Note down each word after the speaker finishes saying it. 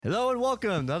Hello and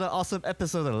welcome to another awesome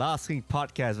episode of the Last King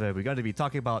podcast where we're going to be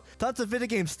talking about tons of video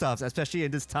game stuff, especially in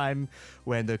this time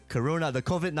when the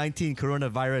COVID-19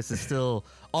 coronavirus is still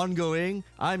ongoing.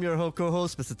 I'm your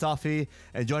co-host, Mr. Toffee,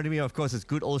 and joining me, of course, is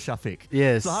good old Shafiq.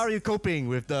 Yes. So how are you coping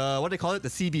with the, what do they call it, the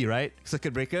CB, right?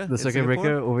 Circuit breaker? The circuit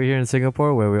breaker over here in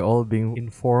Singapore, where we're all being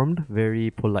informed very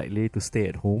politely to stay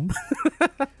at home.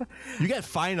 You get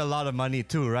fined a lot of money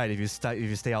too, right? If you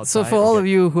stay outside. So for all of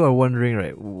you who are wondering,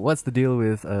 right, what's the deal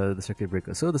with the circuit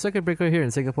breaker? So the circuit breaker here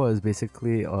in Singapore is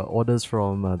basically orders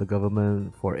from the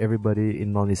government for everybody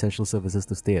in non-essential services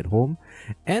to stay at home.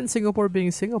 And Singapore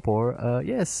being Singapore,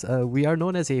 yes, we are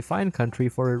known as a fine country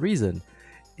for a reason.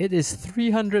 It is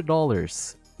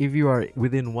 $300 if you are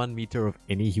within 1 meter of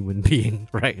any human being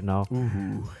right now.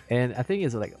 Ooh. And I think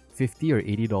it's like $50 or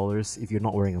 $80 if you're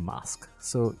not wearing a mask.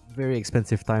 So very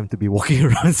expensive time to be walking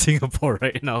around Singapore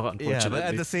right now, unfortunately. Yeah, but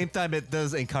at the same time, it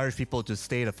does encourage people to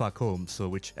stay the fuck home, so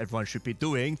which everyone should be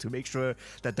doing to make sure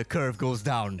that the curve goes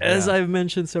down. As I've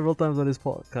mentioned several times on this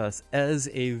podcast, as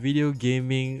a video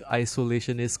gaming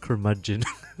isolationist curmudgeon,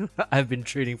 I've been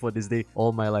training for this day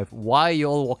all my life. Why are you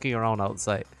all walking around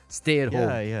outside? Stay at home.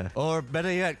 Yeah. Or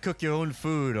better yet, cook your own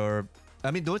food. Or,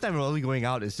 I mean, the only time we're only going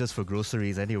out is just for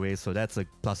groceries anyway, so that's a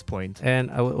plus point.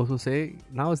 And I would also say,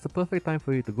 now is the perfect time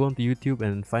for you to go onto YouTube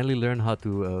and finally learn how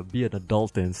to be an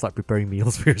adult and start preparing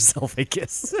meals for yourself, I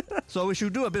guess. So we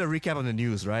should do a bit of recap on the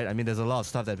news, right? I mean, there's a lot of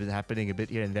stuff that's been happening a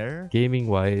bit here and there.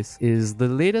 Gaming-wise, is the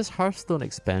latest Hearthstone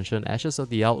expansion, Ashes of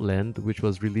the Outland, which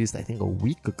was released, I think, a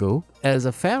week ago. As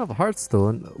a fan of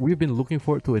Hearthstone, we've been looking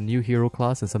forward to a new hero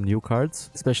class and some new cards,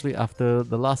 especially after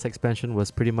the last expansion was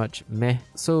pretty much meh.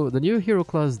 So the new hero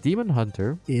class, Demon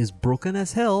Hunter, is broken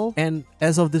as hell, and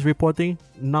as of this reporting,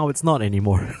 now it's not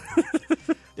anymore.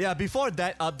 Yeah, before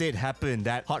that update happened,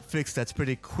 that hotfix that's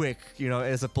pretty quick,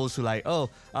 as opposed to like, oh,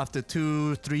 after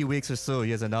 2-3 weeks or so,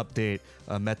 here's an update,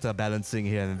 meta balancing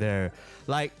here and there.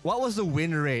 Like, what was the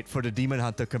win rate for the Demon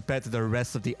Hunter compared to the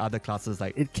rest of the other classes?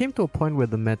 Like, it came to a point where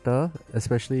the meta,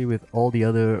 especially with all the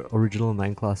other original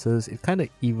 9 classes, it kind of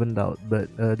evened out,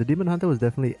 but the Demon Hunter was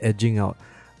definitely edging out.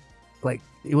 Like,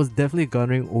 it was definitely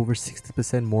garnering over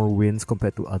 60% more wins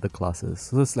compared to other classes.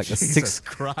 So it's like Jesus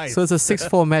Christ. So it's a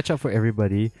 6-4 matchup for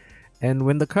everybody. And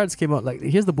when the cards came out, like,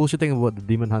 here's the bullshit thing about the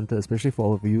Demon Hunter, especially for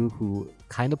all of you who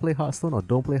kind of play Hearthstone or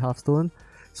don't play Hearthstone.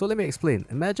 So let me explain.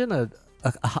 Imagine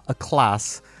a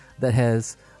class that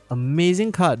has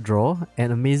amazing card draw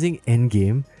and amazing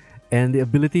endgame and the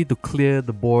ability to clear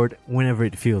the board whenever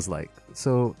it feels like.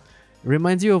 So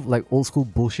reminds you of like old school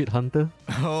bullshit Hunter.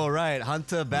 Oh right,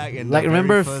 Hunter back in like the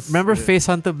remember very first, Face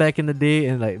Hunter back in the day,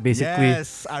 and like basically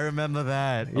yes, I remember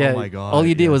that. yeah, oh my god, all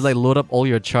you did yes. was like load up all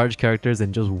your charge characters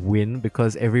and just win,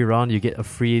 because every round you get a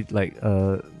free like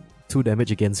 2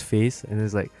 damage against face, and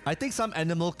it's like, I think some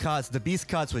animal cards, the beast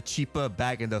cards were cheaper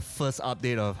back in the first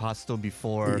update of Hearthstone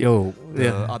before the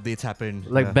updates happened.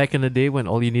 Like back in the day when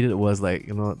all you needed was like,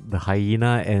 the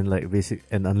hyena and like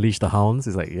and unleash the hounds.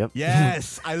 It's like, yep.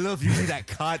 Yes, I love using that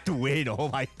card to win. Oh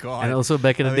my god. And also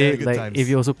back in the day, like times. if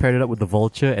you also paired it up with the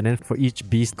vulture, and then for each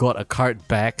beast got a card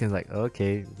back, and like,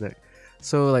 okay,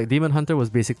 so like Demon Hunter was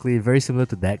basically very similar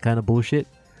to that kind of bullshit.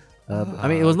 I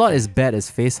mean, it was not as bad as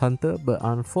Face Hunter, but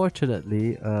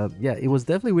unfortunately, it was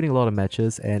definitely winning a lot of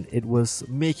matches, and it was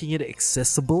making it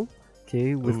accessible,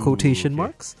 with quotation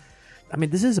marks. I mean,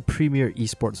 this is a premier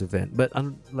esports event, but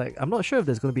I'm not sure if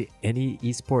there's going to be any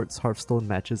esports Hearthstone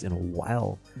matches in a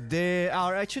while. They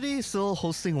are actually still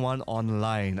hosting one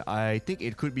online. I think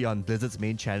it could be on Blizzard's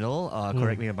main channel.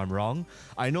 Correct me if I'm wrong.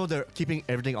 I know they're keeping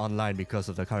everything online because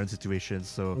of the current situation,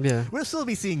 so we'll still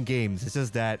be seeing games. It's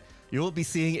just that you will be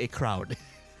seeing a crowd.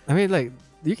 I mean, like,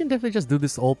 you can definitely just do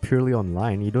this all purely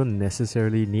online. You don't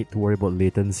necessarily need to worry about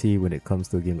latency when it comes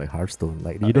to a game like Hearthstone.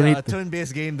 Like, you don't need a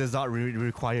turn-based game does not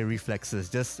require reflexes.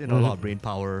 Just a lot of brain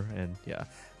power and yeah.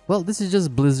 Well, this is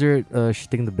just Blizzard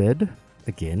shitting the bed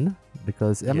again,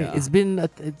 because I mean it's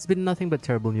been nothing but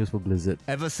terrible news for Blizzard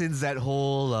ever since that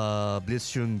whole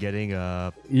Blitzchung getting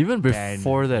even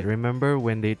before that. Remember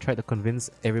when they tried to convince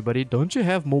everybody, don't you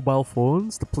have mobile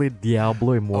phones to play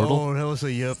Diablo Immortal? Oh, that was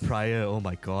a year prior. Oh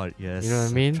my god, yes. You know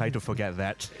what I mean? Try to forget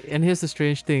that. And here's the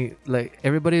strange thing, like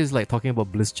everybody is like talking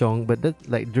about Blitzchung, but that,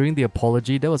 like, during the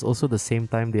apology, that was also the same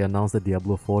time they announced the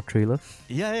Diablo 4 trailer.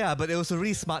 Yeah, but it was a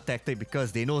really smart tactic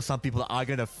because they know some people are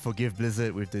gonna forgive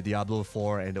Blizzard with the Diablo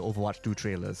 4 and the Overwatch 2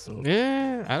 trailers. So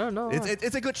yeah, I don't know.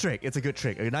 It's a good trick. It's a good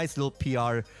trick. A nice little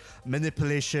PR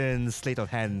manipulation, sleight of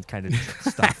hand kind of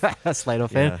stuff. Sleight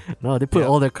of hand? No, they put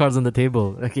all their cards on the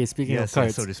table. Okay, speaking of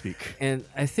cards, so to speak. And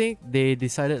I think they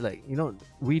decided, like,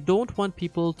 we don't want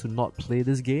people to not play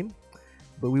this game,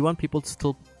 but we want people to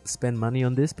still spend money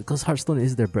on this because Hearthstone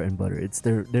is their bread and butter. It's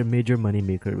their major money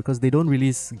maker because they don't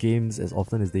release games as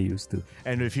often as they used to.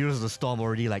 And with Heroes of the Storm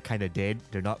already like kind of dead,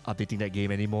 they're not updating that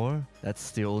game anymore.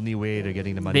 That's the only way they're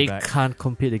getting the money back. They can't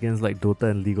compete against like Dota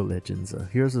and League of Legends.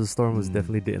 Heroes of the Storm was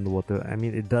definitely dead in the water. I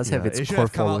mean, it does have its it should core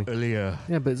have come following. out earlier.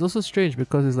 Yeah, but it's also strange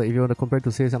because it's like if you want to compare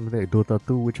to say something like Dota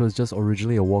 2, which was just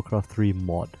originally a Warcraft 3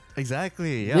 mod.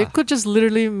 Exactly, yeah. They could just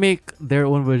literally make their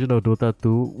own version of Dota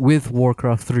 2 with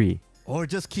Warcraft 3. Or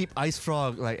just keep Ice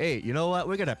Frog like, hey, you know what?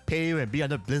 We're gonna pay you and be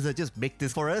under Blizzard. Just make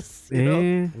this for us. You know?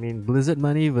 I mean, Blizzard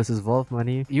money versus Valve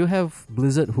money. You have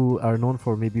Blizzard who are known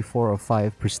for maybe 4 or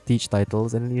 5 prestige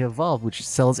titles, and then you have Valve which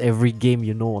sells every game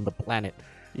you know on the planet.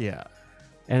 Yeah.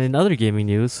 And in other gaming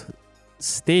news,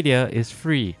 Stadia is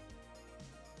free.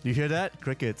 You hear that?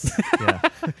 Crickets. Yeah,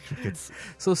 crickets.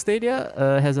 So Stadia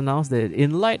has announced that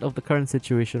in light of the current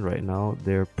situation right now,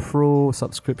 their Pro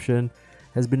subscription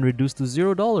has been reduced to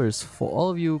 $0 for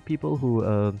all of you people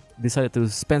who decided to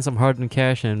spend some hard-earned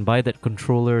cash and buy that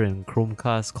controller and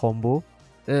Chromecast combo.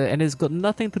 And it's got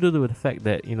nothing to do with the fact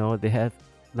that, you know, they have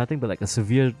nothing but like a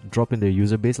severe drop in their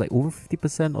user base. Like over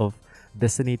 50% of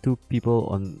Destiny 2 people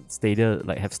on Stadia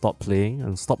like have stopped playing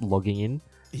and stopped logging in.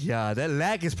 Yeah, that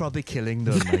lag is probably killing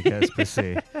them, I guess, per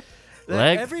se.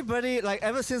 Lag? Everybody, like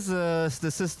ever since the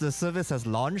service has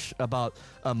launched about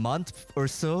a month or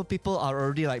so, people are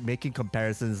already like making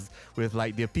comparisons with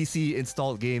like their PC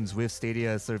installed games with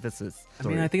Stadia services. I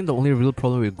mean, I think the only real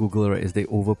problem with Google, right, is they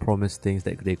overpromise things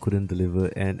that they couldn't deliver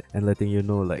and letting you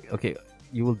know like, okay,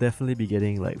 you will definitely be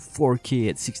getting like 4K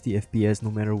at 60 FPS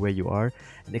no matter where you are,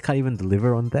 and they can't even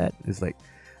deliver on that. It's like,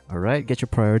 alright, get your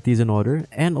priorities in order.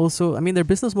 And also, I mean, their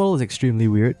business model is extremely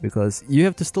weird because you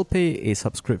have to still pay a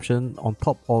subscription on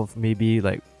top of maybe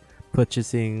like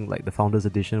purchasing like the Founders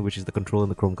Edition, which is the controller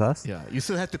and the Chromecast. Yeah, you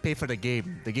still have to pay for the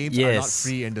game. The games are not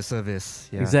free in the service.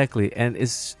 Yeah. Exactly. And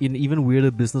it's an even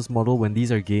weirder business model when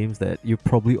these are games that you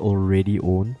probably already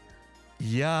own.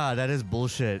 Yeah, that is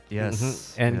bullshit.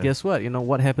 Yes. And guess what? You know,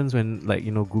 what happens when like,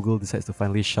 you know, Google decides to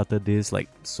finally shutter this, like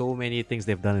so many things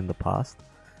they've done in the past.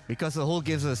 Because the whole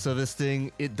games as a service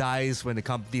thing, it dies when the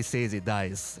company says it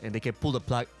dies. And they can pull the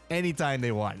plug anytime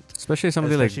they want. Especially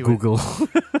somebody like Google.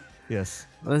 Yes.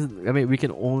 I mean, we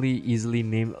can only easily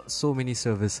name so many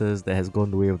services that has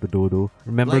gone the way of the dodo.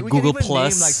 Remember like, we Google can even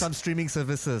Plus? name like some streaming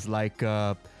services like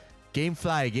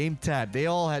GameFly, GameTap. They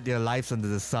all had their lives under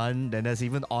the sun. And there's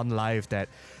even OnLive that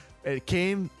it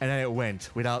came and then it went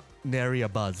without nary a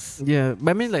buzz. Yeah,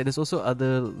 but I mean, like, there's also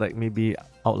other like maybe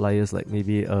outliers, like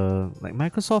maybe like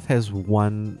Microsoft has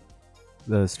one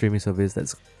streaming service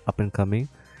that's up and coming,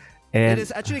 and it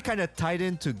is actually kind of tied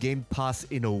into Game Pass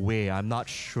in a way. I'm not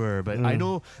sure, but I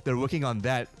know they're working on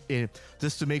that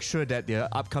just to make sure that their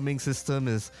upcoming system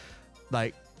is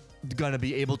like gonna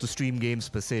be able to stream games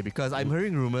per se, because I'm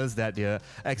hearing rumors that their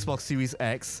Xbox Series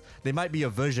X, there might be a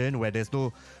version where there's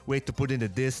no way to put in a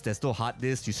disc, there's no hard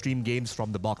disk, you stream games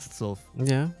from the box itself.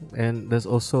 Yeah, and there's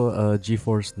also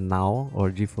GeForce Now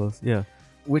or GeForce, yeah,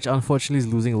 which unfortunately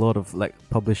is losing a lot of like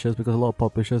publishers because a lot of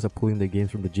publishers are pulling their games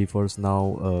from the GeForce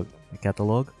Now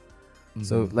catalog.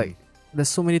 So like there's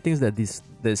so many things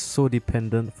that's so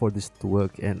dependent for this to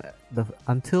work, and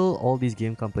until all these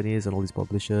game companies and all these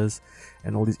publishers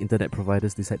and all these internet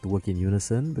providers decide to work in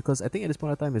unison, because I think at this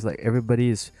point of time it's like everybody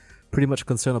is pretty much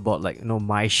concerned about like, you know,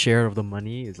 my share of the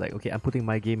money. It's like, okay, I'm putting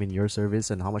my game in your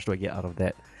service and how much do I get out of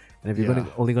that? And if you're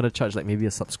only gonna charge like maybe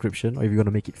a subscription, or if you're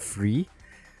gonna make it free,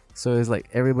 so it's like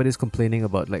everybody's complaining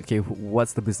about like, okay,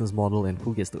 what's the business model and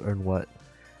who gets to earn what.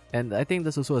 And I think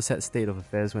there's also a sad state of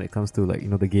affairs when it comes to like, you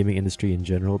know, the gaming industry in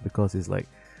general, because it's like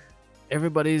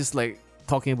everybody's like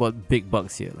talking about big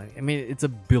bucks here. Like, I mean, it's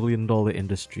 $1 billion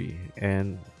industry,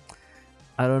 and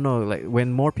I don't know, like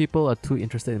when more people are too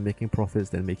interested in making profits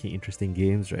than making interesting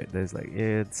games, right? There's like,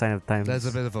 sign of times. There's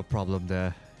a bit of a problem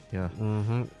there. Yeah.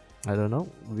 I don't know.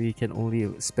 We can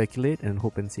only speculate and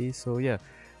hope and see. So yeah.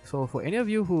 So for any of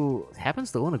you who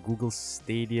happens to own a Google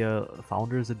Stadia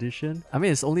Founders Edition, I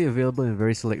mean, it's only available in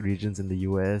very select regions in the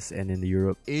US and in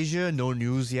Europe. Asia, no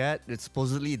news yet. It's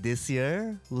supposedly this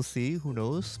year. We'll see. Who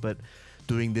knows? But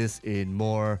doing this in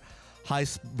more high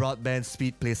broadband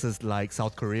speed places like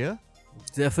South Korea.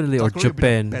 Definitely, South or Korea would be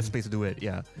Japan. the best place to do it,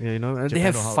 yeah. Yeah, you know, they Japan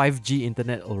have know how- 5G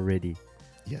internet already.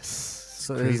 Yes.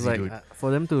 So Crazy, it's like dude.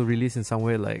 for them to release in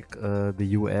somewhere like the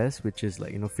US, which is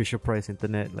like, you know, Fisher Price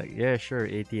internet, like yeah, sure,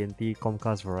 AT&T,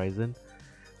 Comcast, Verizon.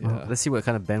 Yeah. Let's see what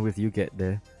kind of bandwidth you get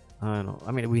there. I don't know.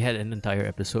 I mean, we had an entire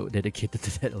episode dedicated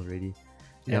to that already.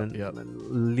 And Yep. at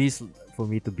least for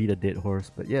me to beat a dead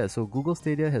horse. But yeah, so Google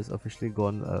Stadia has officially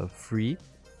gone free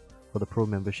for the Pro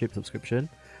membership subscription.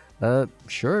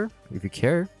 Sure, if you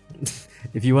care.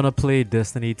 If you want to play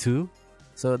Destiny 2.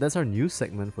 So that's our news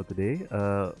segment for today.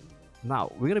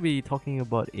 Now, we're going to be talking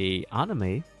about a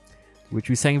anime, which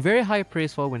we sang very high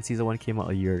praise for when Season 1 came out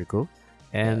a year ago.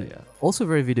 And also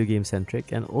very video game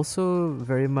centric, and also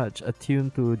very much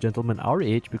attuned to gentlemen our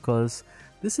age, because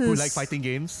this is... Who like fighting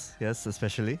games, yes,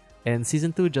 especially. And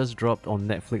Season 2 just dropped on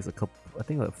Netflix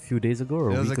a few days ago or a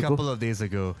week ago. It was a couple of days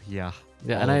ago, yeah.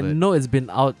 Yeah, and I know it's been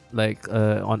out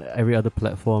on every other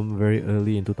platform very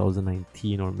early in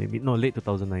 2019, or late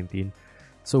 2019.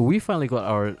 So we finally got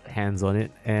our hands on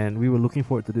it, and we were looking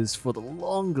forward to this for the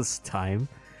longest time.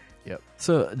 Yep.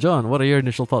 So, John, what are your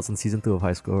initial thoughts on Season 2 of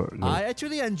High Score Girl? I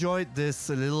actually enjoyed this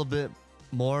a little bit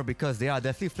more because they are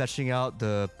definitely fleshing out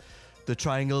the love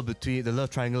triangle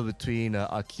between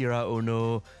Akira,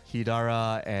 Ono,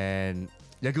 Hidara, and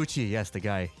Yaguchi. Yes, the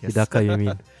guy. Yes. Hidaka, you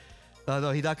mean? No,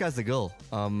 Hidaka is the girl.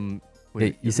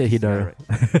 Wait, you said Hidara.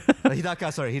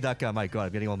 Hidaka. My God,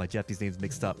 I'm getting all my Japanese names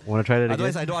mixed up. Want to try that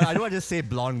Otherwise, again? I don't want to just say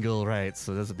blonde girl, right?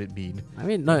 So that's a bit mean. I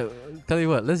mean, no. Tell you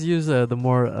what, let's use the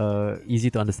more easy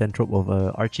to understand trope of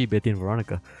Archie, Betty, and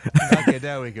Veronica. Okay,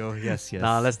 there we go. Yes.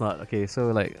 Nah, let's not. Okay,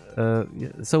 so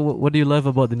so what do you love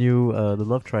about the new the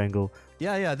love triangle?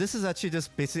 Yeah. This is actually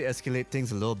just basically escalate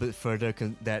things a little bit further.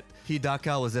 That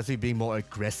Hidaka was definitely being more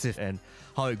aggressive, and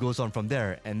how it goes on from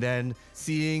there. And then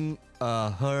seeing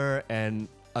her and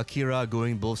Akira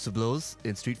going blows to blows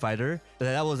in Street Fighter,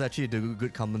 that was actually the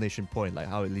good combination point, like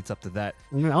how it leads up to that.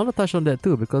 I want to touch on that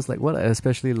too, because like what I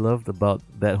especially loved about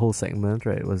that whole segment,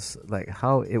 right, was like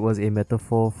how it was a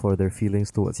metaphor for their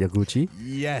feelings towards Yaguchi.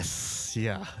 Yes,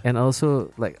 yeah. And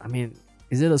also, like, I mean,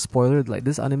 is it a spoiler? Like,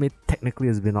 this anime technically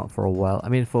has been out for a while. I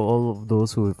mean, for all of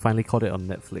those who finally caught it on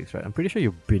Netflix, right? I'm pretty sure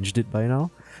you binged it by now.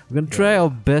 We're going to try our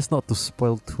best not to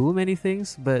spoil too many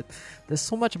things, but there's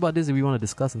so much about this that we want to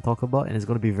discuss and talk about, and it's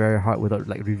going to be very hard without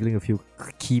like revealing a few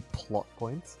key plot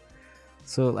points.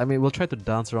 So, I mean, we'll try to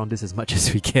dance around this as much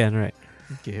as we can, right?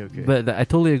 Okay. But I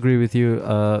totally agree with you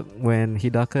when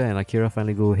Hidaka and Akira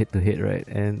finally go head to head, right?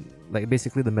 And like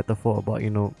basically the metaphor about,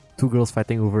 two girls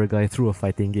fighting over a guy through a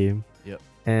fighting game. Yep.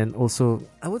 And also,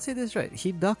 I would say this, right?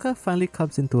 Hidaka finally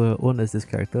comes into her own as this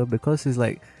character, because it's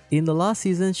like, in the last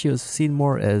season, she was seen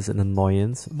more as an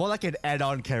annoyance. More like an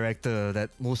add-on character that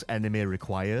most anime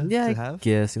require to have.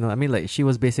 Yes, I mean, like, she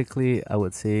was basically, I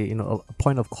would say, a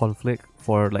point of conflict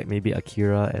for like maybe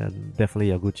Akira and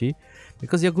definitely Yaguchi.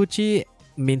 Because Yaguchi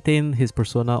maintained his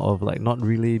persona of like not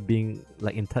really being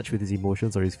like in touch with his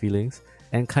emotions or his feelings,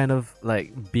 and kind of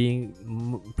like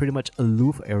being pretty much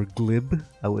aloof or glib,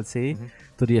 I would say,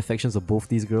 to the affections of both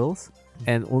these girls,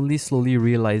 and only slowly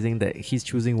realizing that he's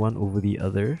choosing one over the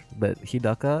other. But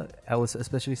Hidaka, I would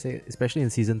especially in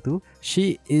Season 2,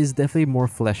 she is definitely more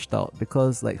fleshed out,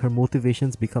 because like her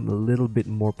motivations become a little bit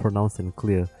more pronounced and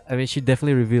clear. I mean, she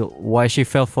definitely revealed why she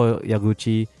fell for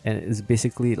Yaguchi, and it's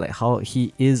basically like how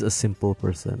he is a simple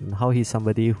person, how he's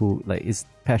somebody who like is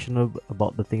passionate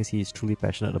about the things he's truly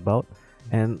passionate about.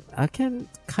 And I can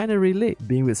kind of relate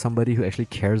being with somebody who actually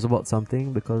cares about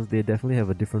something, because they definitely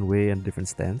have a different way and different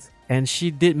stance. And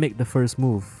she did make the first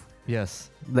move.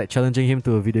 Yes. Like challenging him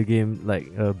to a video game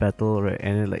like battle, right?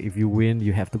 And then, like if you win,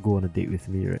 you have to go on a date with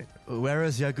me, right?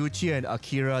 Whereas Yaguchi and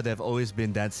Akira, they've always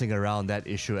been dancing around that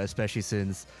issue, especially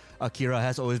since Akira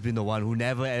has always been the one who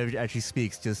never actually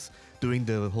speaks, just doing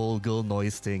the whole girl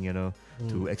noise thing,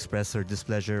 to express her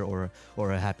displeasure or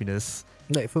her happiness.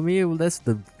 Like for me, that's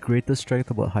the greatest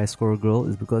strength about High Score Girl,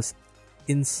 is because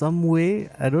in some way,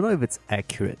 I don't know if it's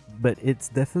accurate, but it's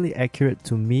definitely accurate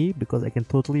to me, because I can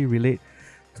totally relate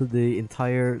to the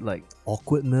entire like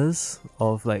awkwardness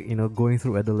of like, going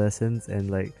through adolescence and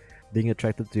like being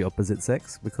attracted to the opposite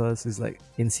sex, because it's like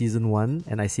in Season 1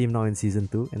 and I see him now in Season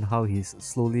 2, and how he's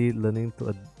slowly learning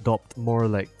to adopt more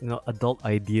like, adult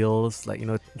ideals, like,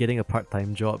 getting a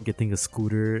part-time job, getting a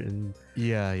scooter, and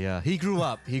yeah, he grew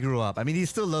up. I mean, he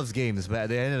still loves games, but at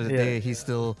the end of the day, he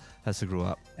still has to grow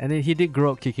up. And then he did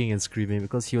grow up kicking and screaming,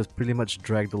 because he was pretty much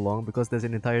dragged along, because there's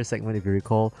an entire segment, if you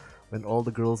recall, when all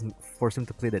the girls forced him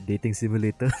to play that dating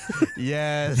simulator.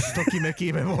 Yes,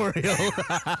 Tokimeki Memorial.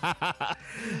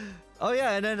 Oh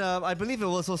yeah, and then I believe it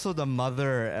was also the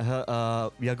mother,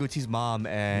 Yaguchi's mom,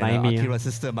 and Akira's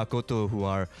sister Makoto, who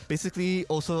are basically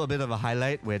also a bit of a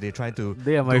highlight, where they're trying to...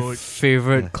 They are my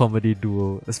favorite comedy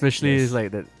duo. Especially is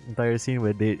like that entire scene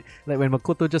where they... Like when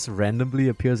Makoto just randomly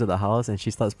appears at the house and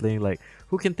she starts playing like...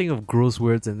 Who can think of gross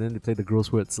words, and then they play the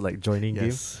gross words like joining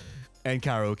game. And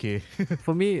karaoke.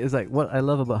 For me, it's like what I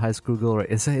love about High School Girl, right?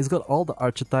 It's got all the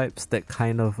archetypes that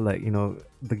kind of like,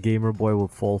 the gamer boy will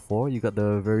fall for. You got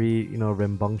the very,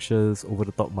 rambunctious, over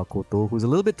the top Makoto, who's a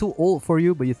little bit too old for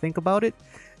you, but you think about it,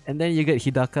 And then you get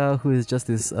Hidaka, who is just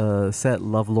this sad,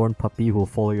 lovelorn puppy who will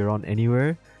follow you around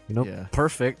anywhere.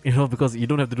 Perfect, because you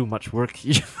don't have to do much work.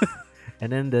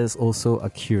 And then there's also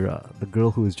Akira, the girl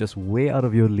who is just way out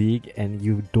of your league and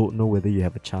you don't know whether you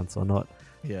have a chance or not.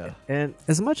 Yeah. And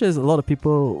as much as a lot of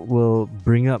people will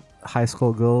bring up High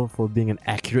Score Girl for being an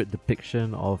accurate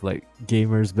depiction of like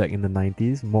gamers back in the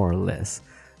 90s, more or less.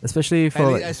 Especially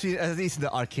for at least in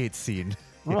the arcade scene.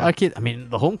 Well, arcade,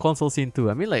 the home console scene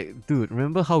too. Dude,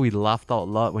 remember how we laughed out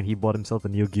loud when he bought himself a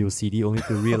Neo Geo CD only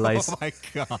to realize oh my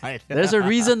god. there's a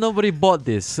reason nobody bought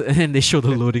this, and they show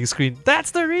the loading screen. That's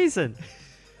the reason.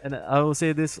 And I will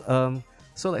say this,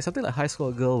 so like something like High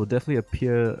Score Girl will definitely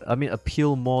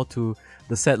appeal more to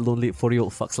the sad, lonely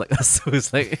 40-year-old fucks like us. So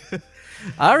it's like,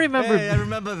 I remember. Hey, I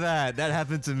remember that. That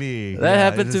happened to me. That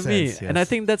happened to me, yes. And I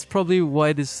think that's probably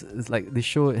why this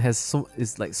show is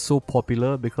so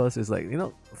popular, because it's like,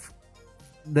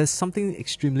 there's something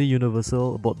extremely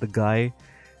universal about the guy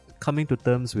coming to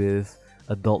terms with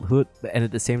adulthood, and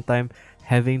at the same time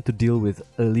having to deal with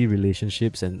early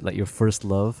relationships and like your first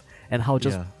love, and how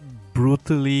just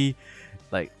brutally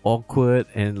like awkward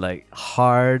and like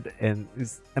hard, and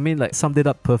summed it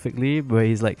up perfectly, where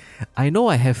he's like, I know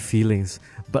I have feelings,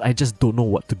 but I just don't know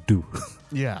what to do.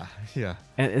 Yeah.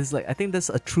 And it's like, I think there's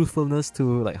a truthfulness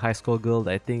to like High Score Girl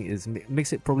that I think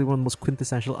makes it probably one of the most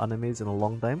quintessential animes in a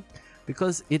long time,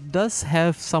 because it does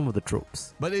have some of the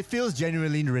tropes, but it feels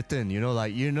genuinely written.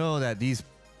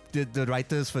 That the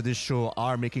writers for this show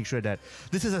are making sure that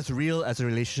this is as real as a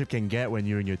relationship can get when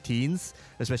you're in your teens,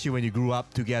 especially when you grew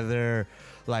up together,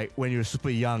 like when you're super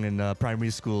young in primary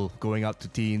school, going up to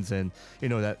teens, and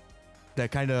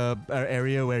that kind of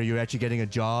area where you're actually getting a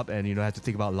job and have to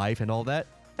think about life and all that.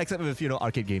 Except with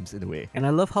arcade games in a way. And I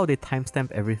love how they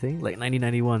timestamp everything, like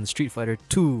 1991 Street Fighter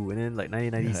 2, and then like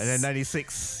 1996, and then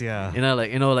 96, yeah.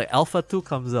 Like Alpha 2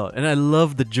 comes out, and I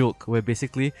love the joke where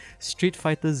basically Street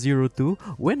Fighter 02,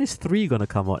 when is 3 gonna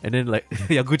come out? And then like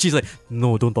Yaguchi's like,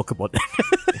 no, don't talk about that.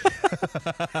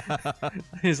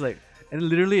 He's like, and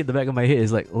literally in the back of my head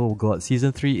is like, oh god,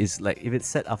 season 3 is like, if it's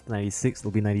set after 96, it'll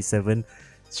be 97.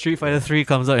 Street Fighter 3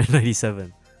 comes out in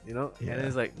 97. And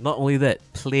it's like, not only that,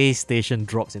 PlayStation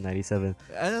drops in 97.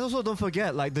 And also don't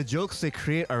forget, like the jokes they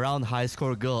create around High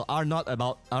Score Girl are not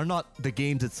the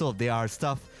games itself. They are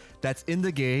stuff that's in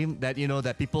the game that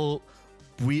that people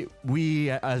we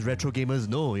as retro gamers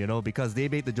know, because they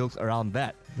made the jokes around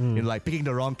that. Like picking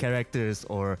the wrong characters,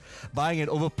 or buying an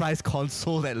overpriced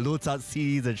console that loads out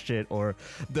CDs and shit, or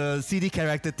the CD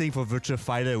character thing for Virtua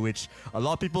Fighter, which a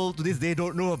lot of people to this day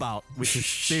don't know about, which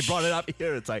is, they brought it up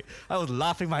here. It's like, I was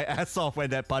laughing my ass off when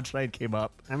that punchline came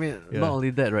up. Not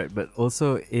only that, right, but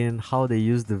also in how they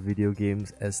use the video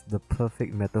games as the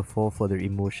perfect metaphor for their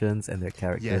emotions and their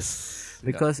characters. Yes.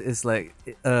 Because it's like,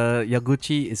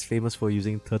 Yaguchi is famous for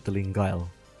using turtling guile.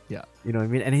 Yeah. You know what I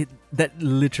mean? And that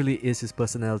literally is his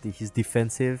personality. He's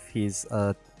defensive, he's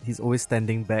always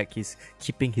standing back, he's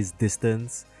keeping his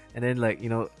distance. And then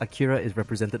Akira is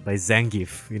represented by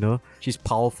Zangief, She's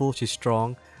powerful, she's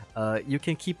strong. You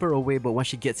can keep her away, but once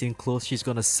she gets in close, she's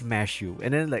gonna smash you.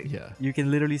 And then you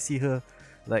can literally see her,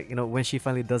 when she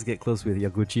finally does get close with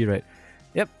Yaguchi, right?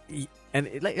 Yep. And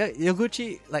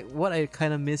Yaguchi, what I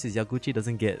kind of miss is Yaguchi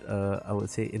doesn't get, I would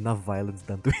say, enough violence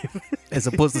done to him as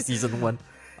opposed to season 1.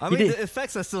 The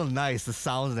effects are still nice, the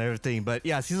sounds and everything, but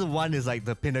yeah, season 1 is like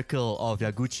the pinnacle of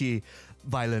Yaguchi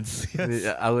violence.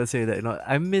 Yes. I would say that,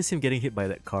 I miss him getting hit by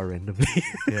that car randomly.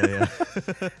 Yeah.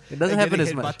 It doesn't happen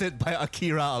as much. Getting by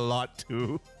Akira a lot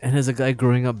too. And as a guy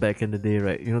growing up back in the day,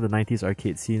 right, the 90s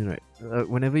arcade scene, right,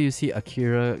 whenever you see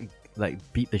Akira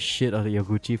beat the shit out of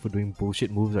Yaguchi for doing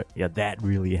bullshit moves, right? Yeah, that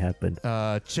really happened.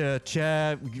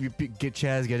 Chairs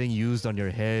getting used on your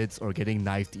heads, or getting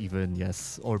knifed even,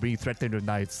 yes. Or being threatened with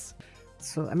knives.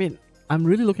 So, I'm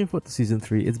really looking forward to season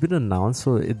 3. It's been announced,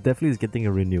 so it definitely is getting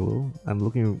a renewal.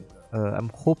 I'm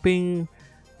hoping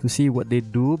to see what they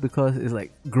do, because it's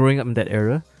like growing up in that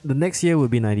era. The next year will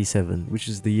be 97, which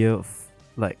is the year of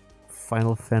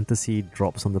Final Fantasy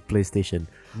drops on the PlayStation.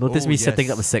 Notice me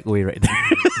setting up a segue right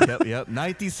there. Yep.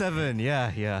 97,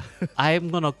 yeah. I'm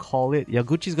gonna call it,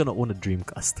 Yaguchi's gonna own a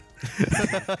Dreamcast.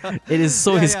 It is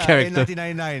so his character. In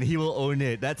 1999, he will own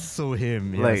it. That's so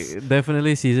him, yes.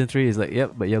 Definitely season 3 is but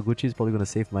Yaguchi's probably gonna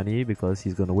save money because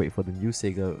he's gonna wait for the new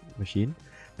Sega machine.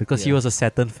 because he Yeah. was a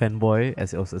Saturn fanboy,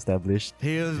 as it was established.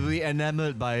 He'll be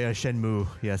enamored by Shenmue.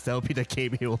 Yes, that'll be the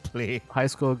game he will play. High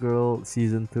Score Girl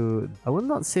Season 2, I would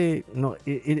not say, no,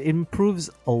 it improves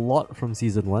a lot from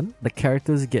Season 1. The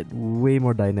characters get way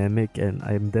more dynamic, and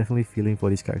I'm definitely feeling for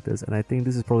these characters. And I think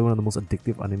this is probably one of the most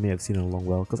addictive anime I've seen in a long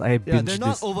while, because I have Yeah, binged they're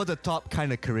not this. over the top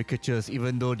kind of caricatures,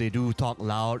 even though they do talk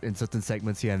loud in certain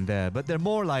segments here and there. But they're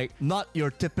more like not your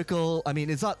typical. I mean,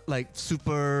 it's not like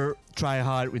super try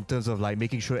hard in terms of like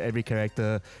making sure every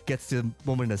character gets the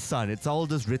moment in the sun. It's all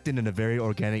just written in a very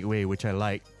organic way, which I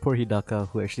like. Poor Hidaka,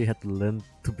 who actually had to learn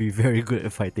to be very good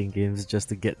at fighting games just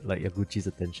to get like Yaguchi's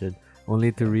attention,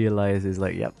 only to realize is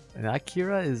like, yep, and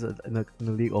Akira is in a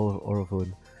league all of her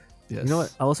own. Yes. You know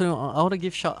what? I want to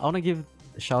give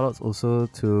shout outs also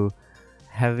to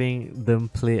having them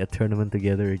play a tournament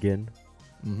together again,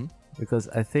 Mm-hmm. because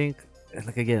I think,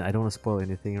 like, again, I don't want to spoil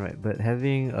anything, right? But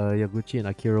having Yaguchi and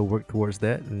Akira work towards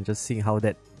that and just seeing how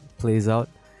that plays out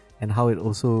and how it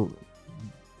also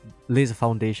lays a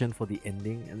foundation for the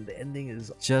ending, and the ending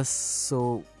is just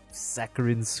so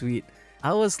saccharine sweet.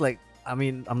 I was like, I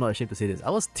mean, I'm not ashamed to say this, I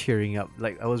was tearing up.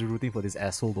 Like, I was rooting for this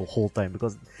asshole the whole time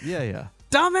because Yeah.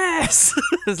 dumbass.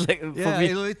 It's like, Yeah, for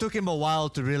me, it took him a while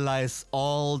to realize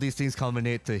all these things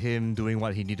culminate to him doing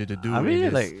what he needed to do. I mean,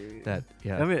 in like, that.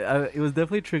 Yeah. I mean, it was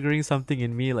definitely triggering something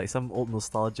in me, like some old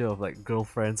nostalgia of like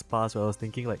girlfriends past, where I was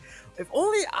thinking like, if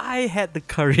only I had the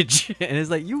courage. And it's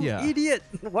like, you Yeah. idiot.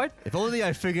 What? If only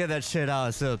I figured that shit out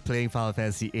instead of playing Final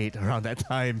Fantasy VIII around that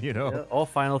time, you know. Yeah, or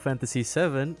Final Fantasy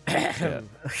VII. Yeah.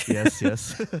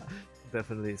 Yes.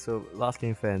 Definitely. So, Last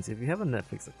Game fans, if you have a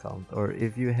Netflix account or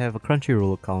if you have a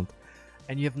Crunchyroll account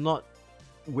and you have not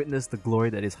witnessed the glory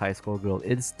that is High Score Girl,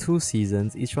 it's 2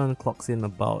 seasons. Each one clocks in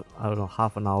about, I don't know,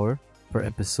 half an hour per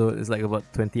episode. It's like about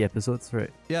 20 episodes, right?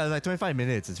 Yeah, like 25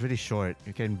 minutes. It's really short.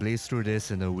 You can blaze through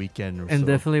this in a weekend or And so.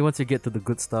 definitely once you get to the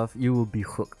good stuff, you will be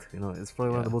hooked. You know, it's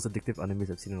probably one of Yeah. the most addictive animes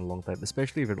I've seen in a long time,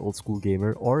 especially if you're an old school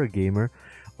gamer or a gamer,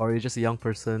 or you're just a young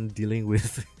person dealing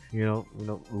with, you know,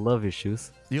 love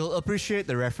issues. You'll appreciate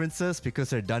the references because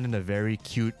they're done in a very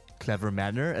cute, clever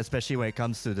manner, especially when it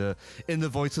comes to the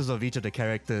voices of each of the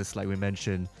characters, like we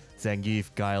mentioned,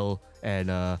 Zangief, Guile, and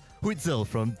Huizel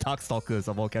from Darkstalkers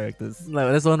of all characters.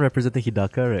 Like, that's the one representing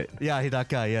Hidaka, right? Yeah,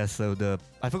 Hidaka, yes. So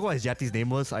I forgot what his Japanese name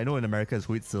was. I know in America it's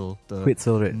Huizel, the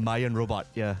Huizel, right? Mayan robot,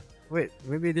 yeah. Wait,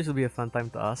 maybe this will be a fun time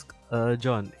to ask.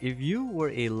 John, if you were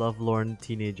a lovelorn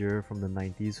teenager from the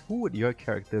 90s, who would your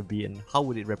character be and how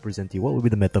would it represent you? What would be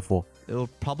the metaphor? It'll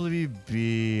probably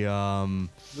be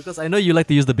Because I know you like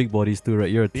to use the big bodies too, right?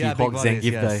 You're a yeah, T-Hawk big bodies,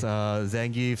 Zangief yes. guy.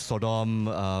 Zangief,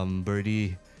 Sodom,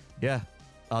 Birdie. Yeah.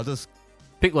 I'll just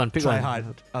Pick one. try hard.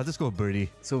 I'll just go Birdie.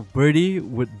 So Birdie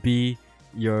would be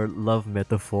your love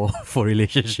metaphor for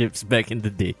relationships back in the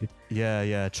day.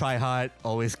 Yeah. Try hard.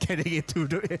 Always getting into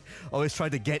it. Always try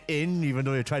to get in, even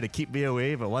though you're trying to keep me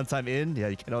away. But once I'm in, yeah,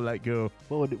 you cannot let go.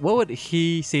 What would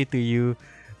he say to you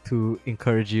to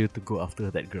encourage you to go after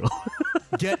that girl?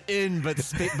 Get in, but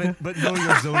know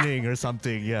your zoning or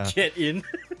something. Yeah. Get in.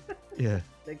 Yeah.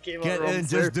 That came Get out wrong, in,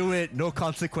 sir. just do it. No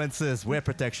consequences. Wear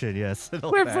protection. Yes.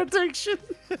 Not Wear bad. protection.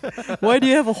 Why do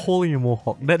you have a hole in your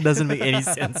mohawk? That doesn't make any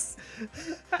sense.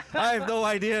 I have no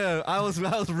idea. I was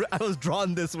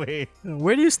drawn this way.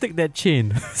 Where do you stick that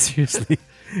chain? Seriously,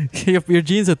 your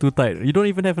jeans are too tight. You don't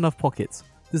even have enough pockets.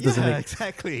 This doesn't Yeah, make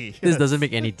exactly. this Yes. doesn't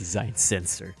make any design sense,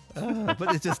 sir.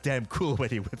 But it's just damn cool when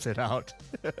he whips it out.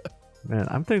 Man,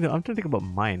 I'm trying to think about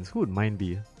mines. Who would mine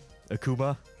be?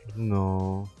 Akuma.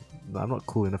 No, I'm not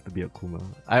cool enough to be Akuma.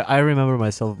 I remember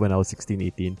myself when I was 16,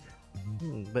 18.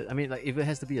 But I mean, like, if it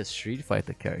has to be a Street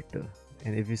Fighter character,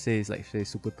 and if you say it's like, say,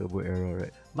 Super Turbo era,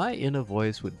 right? My inner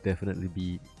voice would definitely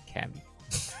be Cammy.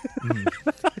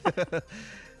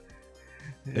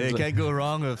 You can't go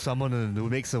wrong with someone who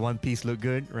makes the One Piece look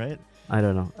good, right? I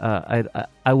don't know.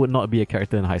 I would not be a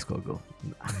character in High School Girl.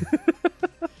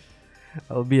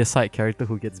 I would be a side character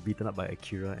who gets beaten up by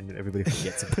Akira and then everybody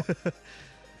forgets about it.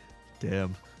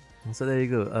 Damn. So there you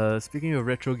go. Speaking of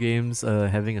retro games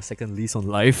having a second lease on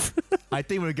life. I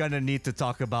think we're gonna need to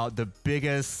talk about the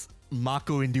biggest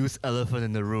Mako-induced elephant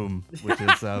in the room, which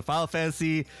is Final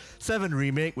Fantasy VII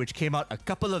Remake, which came out a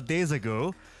couple of days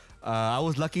ago. I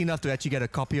was lucky enough to actually get a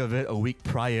copy of it a week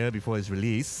prior before its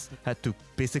release. Had to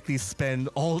basically spend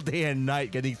all day and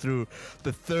night getting through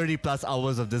the 30 plus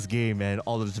hours of this game and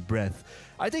all of its breadth.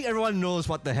 I think everyone knows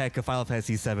what the heck a Final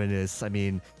Fantasy VII is. I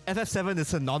mean, FF7 is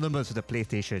synonymous with the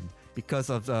PlayStation. because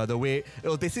of the way it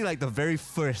was basically like the very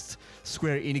first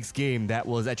Square Enix game that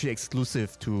was actually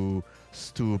exclusive to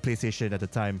PlayStation at the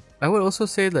time. I would also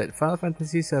say that Final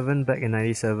Fantasy VII back in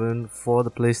 '97 for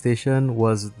the PlayStation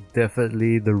was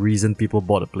definitely the reason people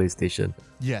bought a PlayStation.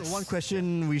 Yes. So one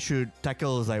question we should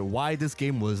tackle is like why this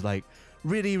game was like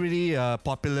really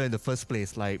popular in the first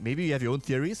place. Like maybe you have your own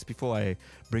theories before I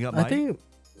bring up mine. I think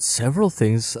several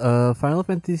things. Final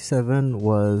Fantasy VII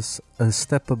was a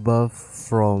step above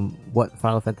from what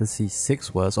Final Fantasy VI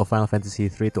was, or Final Fantasy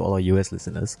III to all our US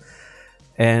listeners.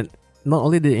 And not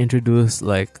only did it introduce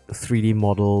like 3D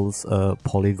models,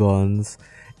 polygons,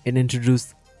 it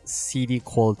introduced CD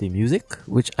quality music,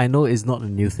 which I know is not a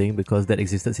new thing because that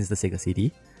existed since the Sega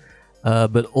CD.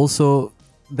 But also,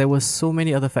 there were so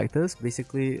many other factors.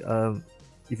 Basically,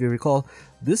 if you recall,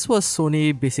 this was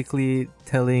Sony basically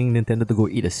telling Nintendo to go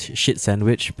eat a shit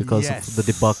sandwich because of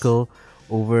the debacle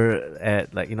over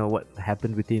at like what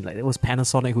happened between it was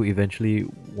Panasonic who eventually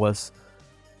was.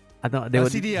 I don't know.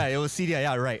 CDI, it was CDI,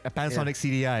 yeah, right. A Panasonic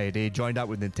CDI, they joined up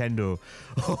with Nintendo.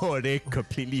 Oh, they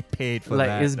completely paid for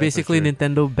that. It's basically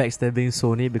Nintendo backstabbing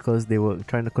Sony because they were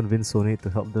trying to convince Sony to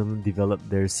help them develop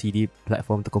their CD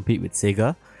platform to compete with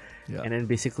Sega. Yeah. And then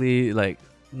basically,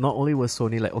 not only was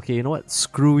Sony like, okay, you know what,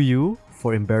 screw you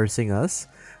for embarrassing us.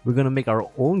 We're gonna make our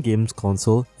own games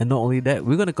console, and not only that,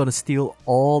 we're gonna steal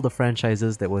all the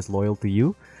franchises that was loyal to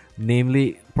you.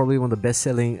 Namely, probably one of the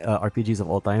best-selling RPGs of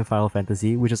all time, Final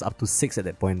Fantasy, which is up to 6 at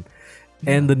that point.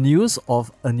 Yeah. And the news of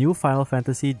a new Final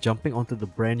Fantasy jumping onto the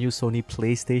brand new Sony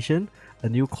PlayStation, a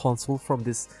new console from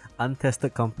this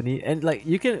untested company, and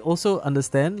you can also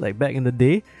understand, back in the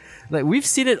day, we've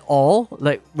seen it all.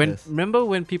 Remember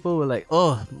when people were like,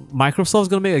 "Oh, Microsoft's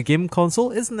gonna make a game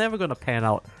console? It's never gonna pan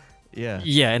out." Yeah,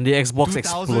 and the Xbox 2001,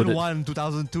 exploded.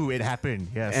 2002, it happened.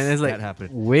 Yes, and it's that happened.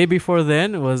 Way before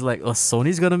then, it was like, oh,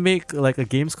 Sony's gonna make a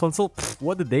games console? Pfft,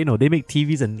 what did they know? They make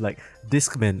TVs and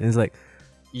Discman. And it's like,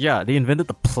 yeah, they invented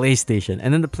the PlayStation.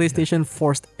 And then the PlayStation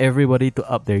forced everybody to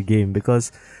up their game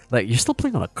because, you're still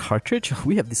playing on a cartridge?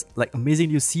 We have this, amazing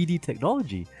new CD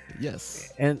technology.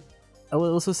 Yes. And I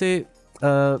would also say,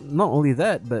 not only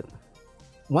that, but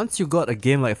once you got a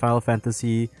game like Final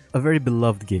Fantasy, a very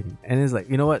beloved game, and it's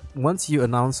you know what? Once you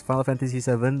announce Final Fantasy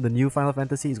VII, the new Final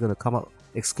Fantasy is going to come out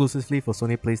exclusively for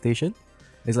Sony PlayStation.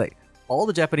 It's all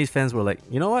the Japanese fans were like,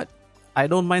 you know what? I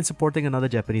don't mind supporting another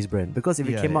Japanese brand because if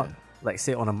it came out,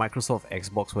 say on a Microsoft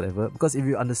Xbox, whatever. Because if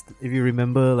you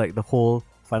remember, the whole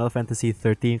Final Fantasy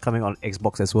 13 coming on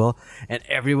Xbox as well, and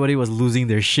everybody was losing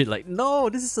their shit. No,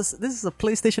 this is a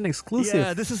PlayStation exclusive.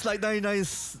 Yeah, this is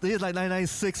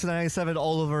 996, 997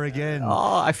 all over again.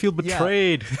 Oh, I feel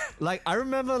betrayed. Yeah. I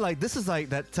remember, this is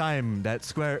that time that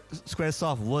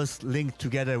SquareSoft was linked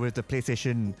together with the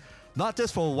PlayStation, not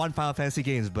just for one Final Fantasy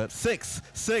games, but six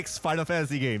Final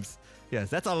Fantasy games. Yes,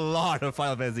 that's a lot of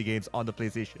Final Fantasy games on the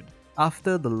PlayStation.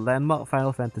 After the landmark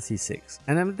Final Fantasy VI,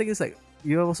 and I'm thinking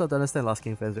you also have to understand, Last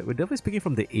King fans, right? We're definitely speaking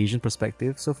from the Asian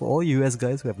perspective. So for all US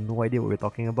guys who have no idea what we're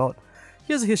talking about,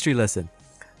 here's a history lesson.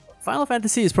 Final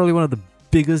Fantasy is probably one of the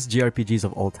biggest JRPGs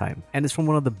of all time. And it's from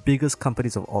one of the biggest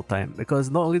companies of all time.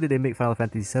 Because not only did they make Final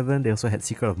Fantasy VII, they also had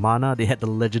Secret of Mana, they had the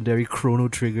legendary Chrono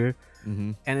Trigger.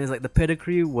 Mm-hmm. And it's the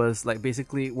pedigree was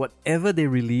basically whatever they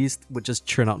released would just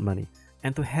churn out money.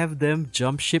 And to have them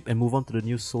jump ship and move on to the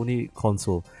new Sony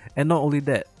console. And not only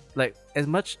that, as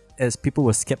much as people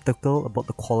were skeptical about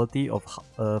the quality of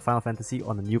Final Fantasy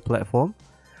on a new platform,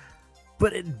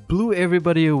 but it blew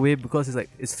everybody away because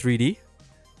it's 3D.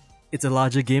 It's a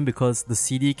larger game because the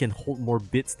CD can hold more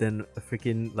bits than a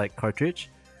freaking cartridge.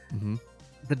 Mm-hmm.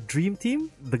 The Dream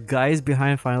Team, the guys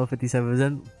behind Final Fantasy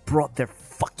VII, brought their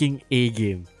fucking A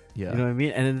game. Yeah. You know what I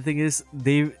mean? And the thing is,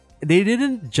 they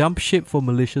didn't jump ship for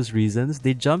malicious reasons.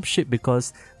 They jumped ship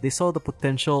because they saw the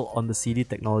potential on the CD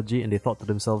technology and they thought to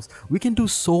themselves, we can do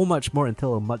so much more and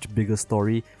tell a much bigger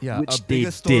story. Yeah, which a bigger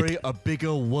story, a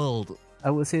bigger world. I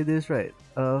would say this, right?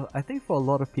 I think for a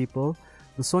lot of people,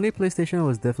 the Sony PlayStation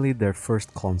was definitely their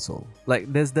first console.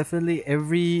 There's definitely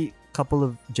every couple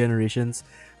of generations,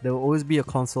 there will always be a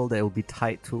console that will be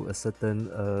tied to a certain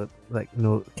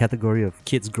category of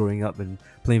kids growing up and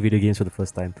playing video games for the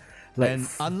first time. And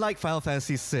unlike Final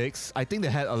Fantasy VI, I think they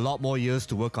had a lot more years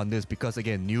to work on this because,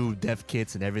 again, new dev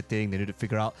kits and everything, they need to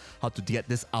figure out how to get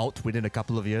this out within a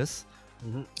couple of years.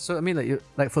 Mm-hmm. So, I mean,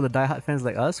 for the diehard fans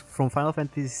like us, from Final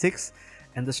Fantasy VI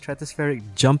and the stratospheric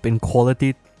jump in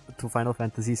quality to Final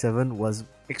Fantasy VII was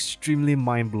extremely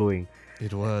mind-blowing.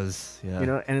 It was,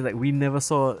 yeah. And we never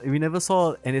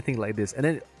saw anything like this. And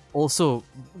then also,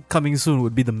 coming soon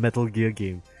would be the Metal Gear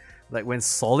game. When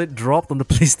Solid dropped on the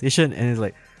PlayStation and it's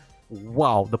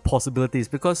wow, the possibilities.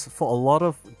 Because for a lot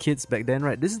of kids back then,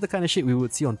 right, this is the kind of shit we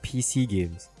would see on PC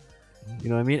games. You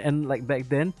know what I mean? And like back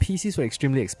then, PCs were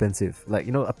extremely expensive. Like,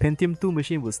 you know, a Pentium 2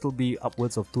 machine would still be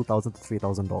upwards of $2,000 to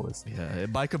 $3,000. Yeah,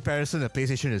 by comparison, a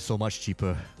PlayStation is so much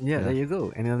cheaper. Yeah, there you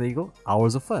go. And then there you go,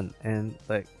 hours of fun. And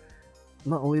like,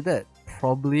 not only that,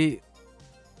 probably,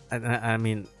 I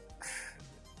mean,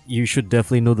 you should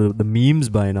definitely know the memes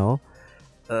by now.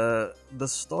 The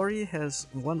story has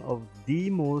one of the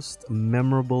most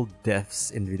memorable deaths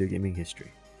in video gaming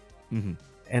history. Mm-hmm.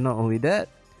 And not only that,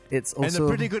 it's also... And a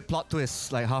pretty good plot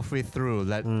twist, like halfway through,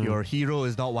 that your hero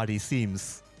is not what he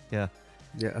seems. Yeah.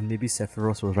 Yeah, and maybe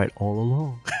Sephiroth was right all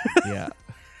along. Yeah.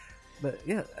 But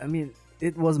yeah, I mean,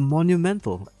 it was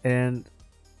monumental. And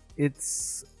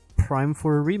it's prime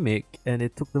for a remake. And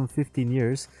it took them 15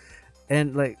 years.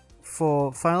 And like,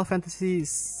 for Final Fantasy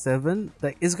VII,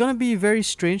 like, it's gonna be very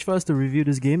strange for us to review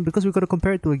this game because we've got to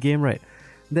compare it to a game, right,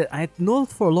 that I know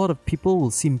for a lot of people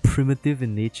will seem primitive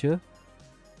in nature.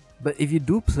 But if you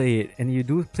do play it, and you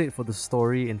do play it for the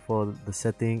story and for the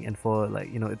setting and for,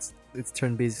 like, you know, it's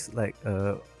turn-based, like,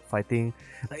 fighting,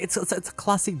 like, it's a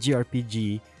classic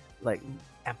JRPG, like,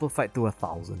 amplified to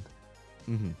 1,000.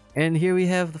 Mm-hmm. And here we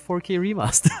have the 4K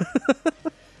remaster.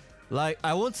 Like,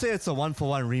 I won't say it's a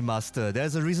one-for-one remaster.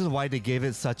 There's a reason why they gave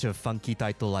it such a funky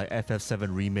title like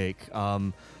FF7 Remake.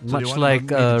 So much like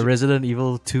Resident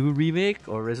Evil 2 Remake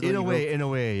or Resident Evil... In a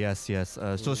way, yes.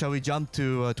 So shall we jump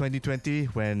to 2020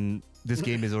 when this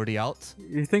game is already out?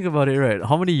 You think about it, right?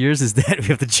 How many years is that we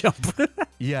have to jump?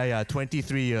 Yeah,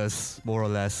 23 years, more or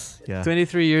less. Yeah.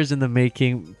 23 years in the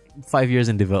making, 5 years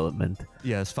in development.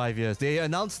 Yes, 5 years. They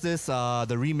announced this,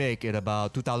 the remake, in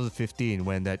about 2015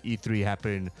 when that E3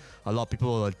 happened. A lot of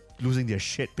people were losing their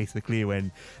shit, basically,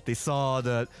 when they saw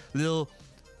the little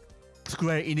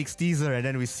Square Enix teaser, and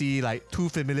then we see like two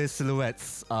familiar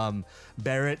silhouettes,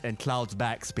 Barrett and Cloud's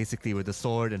backs, basically, with the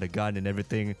sword and the gun and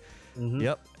everything. Mm-hmm.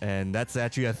 Yep, and that's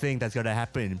actually a thing that's gonna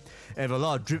happen. And a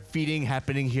lot of drip feeding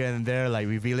happening here and there, like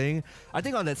revealing. I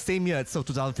think on that same year, so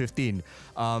 2015,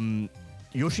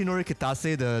 Yoshinori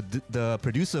Kitase, the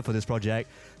producer for this project,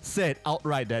 said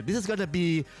outright that this is gonna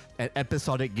be an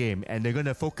episodic game, and they're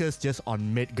gonna focus just on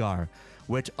Midgar,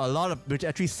 which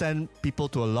actually sent people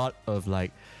to a lot of,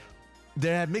 like, they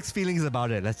have mixed feelings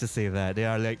about it. Let's just say that they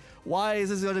are like, why is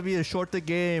this gonna be a shorter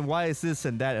game? Why is this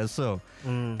and that and so?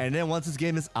 And then once this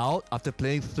game is out, after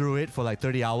playing through it for like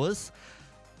 30 hours,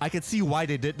 I can see why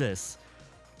they did this.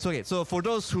 So for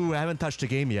those who haven't touched the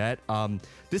game yet,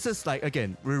 this is like,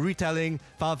 again, we're retelling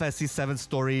Final Fantasy VII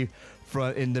story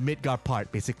in the Midgar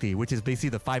part, basically, which is basically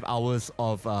the 5 hours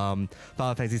of Final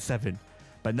Fantasy VII.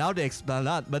 But now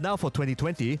for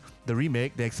 2020, the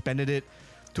remake, they expanded it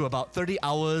to about 30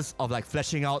 hours of like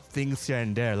fleshing out things here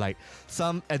and there, like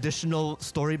some additional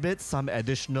story bits, some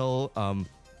additional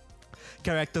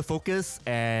character focus,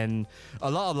 and a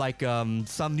lot of like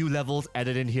some new levels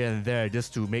added in here and there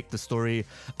just to make the story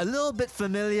a little bit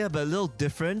familiar but a little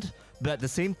different. But at the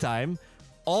same time,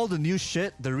 all the new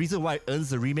shit, the reason why it earns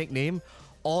the remake name,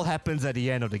 all happens at the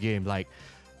end of the game. Like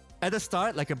at the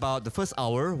start, like about the first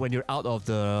hour when you're out of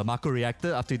the Mako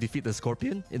reactor after you defeat the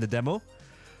Scorpion in the demo,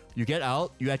 you get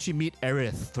out, you actually meet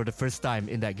Aerith for the first time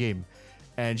in that game.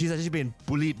 And she's actually been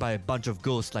bullied by a bunch of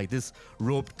ghosts, like this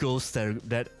robed ghost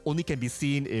that only can be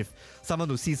seen if someone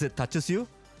who sees it touches you.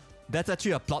 That's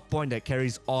actually a plot point that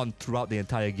carries on throughout the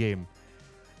entire game.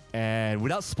 And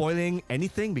without spoiling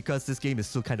anything, because this game is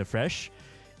still kind of fresh,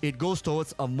 it goes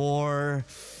towards a more,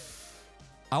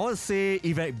 I want to say,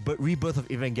 rebirth of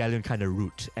Evangelion kind of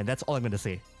route. And that's all I'm going to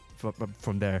say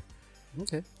from there.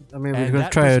 Okay. I mean, we're gonna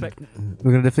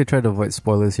definitely try to avoid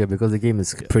spoilers here because the game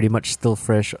is pretty much still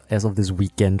fresh as of this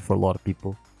weekend for a lot of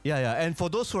people. Yeah. And for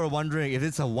those who are wondering if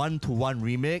it's a one-to-one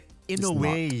remake, in a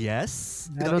way, yes.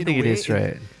 I don't think it is,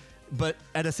 right? But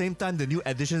at the same time, the new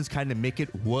additions kind of make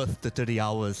it worth the 30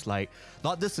 hours. Like,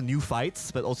 not just the new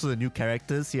fights, but also the new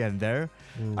characters here and there.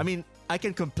 I mean, I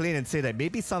can complain and say that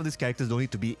maybe some of these characters don't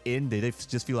need to be in. They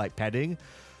just feel like padding.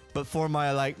 But for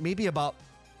my, like, maybe about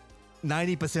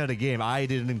 90% of the game, I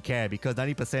didn't care because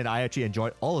 90% I actually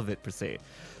enjoyed all of it per se.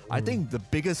 I think the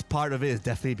biggest part of it is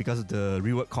definitely because of the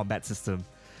reworked combat system.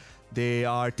 They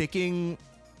are taking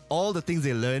all the things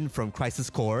they learned from Crisis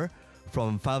Core,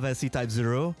 from Final Fantasy Type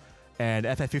 0 and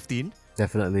FF15.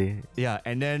 Definitely. Yeah,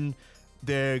 and then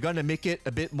they're gonna make it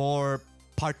a bit more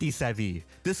party savvy.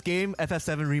 This game,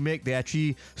 FF7 Remake, they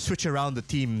actually switch around the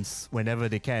teams whenever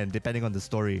they can, depending on the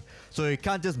story. So you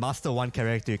can't just master one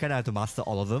character, you kind of have to master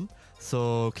all of them.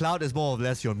 So Cloud is more or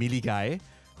less your melee guy,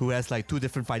 who has like two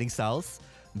different fighting styles.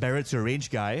 Barrett's your range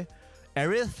guy.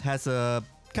 Aerith has a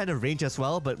kind of range as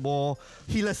well, but more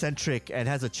healer-centric and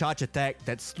has a charge attack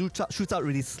that shoots out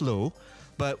really slow.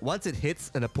 But once it hits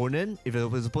an opponent, if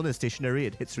his opponent is stationary,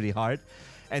 it hits really hard.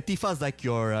 And Tifa's like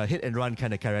your hit and run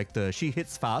kind of character. She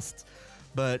hits fast,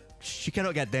 but she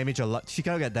cannot get damage a lot. She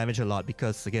cannot get damage a lot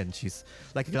because, again, she's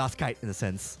like a glass kite in a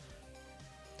sense.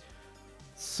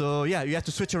 So yeah, you have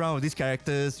to switch around with these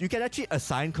characters. You can actually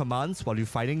assign commands while you're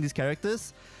fighting these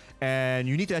characters, and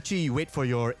you need to actually wait for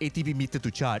your ATB meter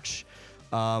to charge.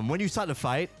 When you start the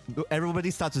fight,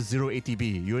 everybody starts with 0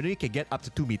 ATB. You only can get up to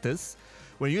 2 meters.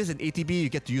 When you use an ATB, you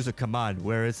get to use a command,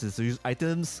 whereas if you use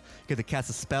items, you get to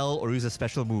cast a spell or use a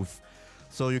special move.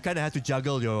 So you kind of have to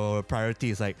juggle your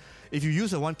priorities. Like, if you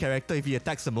use a one character, if he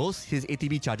attacks the most, his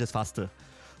ATB charges faster.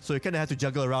 So you kind of have to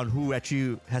juggle around who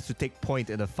actually has to take point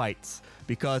in the fights,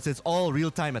 because it's all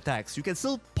real-time attacks. You can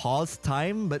still pause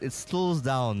time, but it slows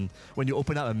down when you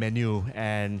open up a menu,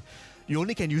 and you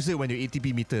only can use it when your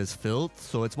ATB meter is filled.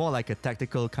 So it's more like a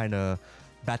tactical kind of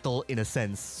battle in a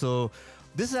sense. So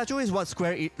this is actually what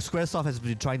Squaresoft has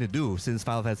been trying to do since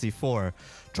Final Fantasy IV,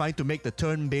 trying to make the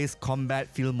turn-based combat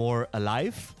feel more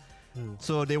alive.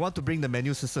 So they want to bring the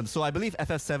menu system. So I believe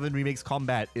FF7 Remake's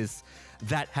combat is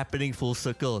that happening full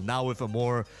circle, now with a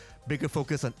more bigger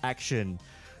focus on action.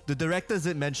 The directors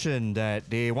did mention that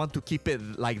they want to keep it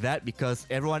like that because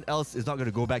everyone else is not going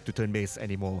to go back to turn-based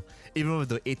anymore, even with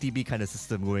the ATB kind of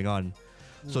system going on.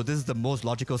 So this is the most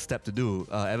logical step to do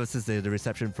ever since the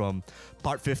reception from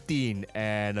Part 15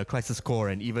 and Crisis Core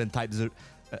and even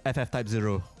FF Type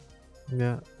 0.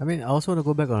 Yeah, I mean, I also want to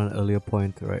go back on an earlier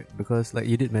point, right? Because like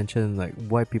you did mention, like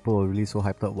why people are really so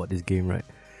hyped up about this game, right?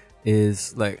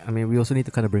 Is like, I mean, we also need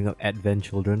to kind of bring up Advent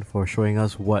Children for showing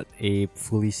us what a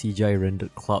fully CGI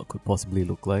rendered Cloud could possibly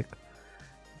look like,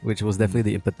 which was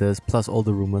definitely the impetus, plus all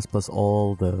the rumors, plus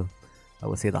all the, I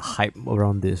would say, the hype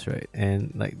around this, right?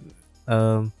 And like,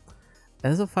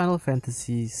 as a Final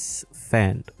Fantasy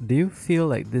fan, do you feel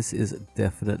like this is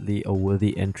definitely a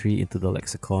worthy entry into the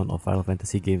lexicon of Final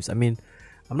Fantasy games? I mean,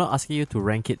 I'm not asking you to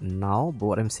rank it now, but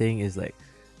what I'm saying is like,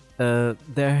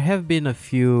 there have been a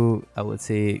few, I would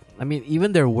say, I mean,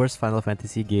 even their worst Final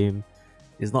Fantasy game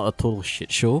is not a total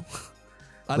shit show.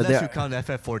 Unless you count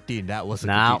FF14, that was a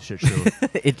complete shit show.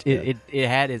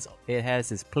 it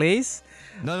has its place.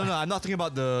 No, I'm not talking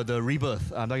about the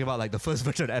rebirth. I'm talking about like the first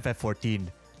version of FF14.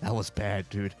 That was bad,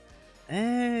 dude.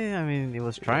 I mean, it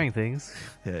was trying things.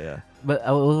 Yeah. But I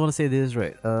also want to say this,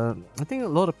 right? I think a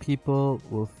lot of people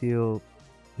will feel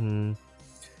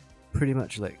pretty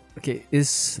much like, okay,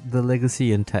 is the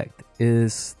legacy intact?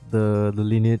 Is the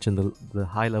lineage and the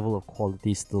high level of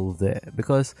quality still there?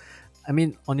 Because, I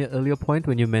mean, on your earlier point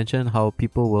when you mentioned how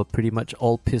people were pretty much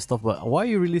all pissed off about why are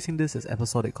you releasing this as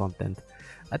episodic content?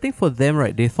 I think for them,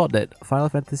 right, they thought that Final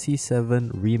Fantasy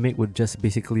VII Remake would just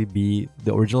basically be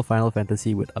the original Final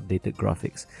Fantasy with updated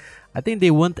graphics. I think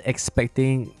they weren't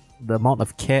expecting the amount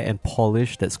of care and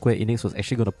polish that Square Enix was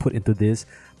actually going to put into this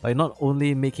by not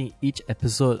only making each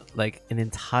episode like an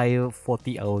entire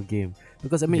 40-hour game.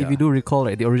 Because, I mean, if you do recall,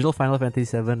 right, the original Final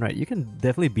Fantasy VII, right, you can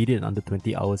definitely beat it in under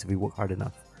 20 hours if you work hard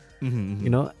enough. You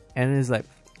know? And it's like,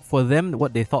 for them,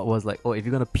 what they thought was like, oh, if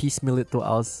you're going to piecemeal it to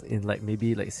us in like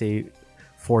maybe like say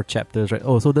 4 chapters, right?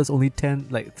 Oh, so there's only 3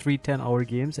 10-hour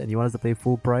games and you want us to pay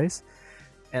full price?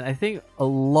 And I think a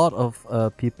lot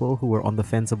of people who were on the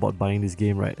fence about buying this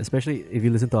game, right? Especially if you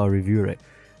listen to our review, right?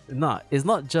 It's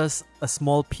not just a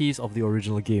small piece of the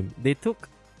original game. They took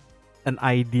an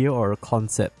idea or a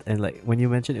concept, and like when you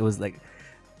mentioned it was like,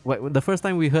 the first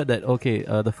time we heard that, okay,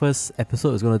 the first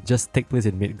episode is going to just take place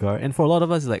in Midgar, and for a lot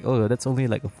of us, it's like, oh, that's only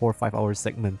like a 4 or 5 hour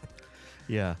segment.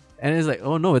 Yeah. And it's like,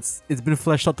 oh no, it's been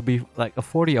fleshed out to be like a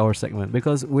 40-hour segment,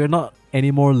 because we're not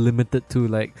anymore limited to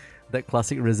like that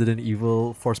classic Resident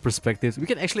Evil forced perspectives. We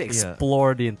can actually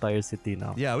explore the entire city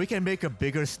now. Yeah, we can make a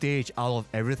bigger stage out of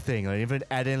everything, or even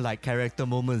add in like character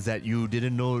moments that you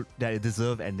didn't know that it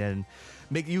deserved, and then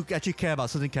make you actually care about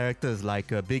certain characters like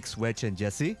Biggs, Wedge, and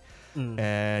Jesse.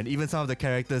 And even some of the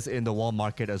characters in the wall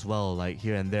market as well, like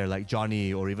here and there, like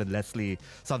Johnny or even Leslie,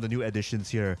 some of the new additions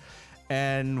here.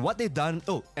 And what they've done,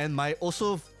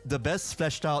 the best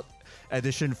fleshed out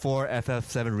addition for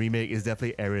FF7 Remake is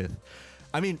definitely Aerith.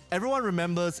 I mean, everyone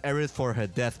remembers Aerith for her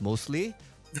death mostly,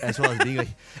 as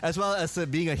well as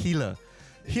being a healer.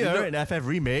 Here in FF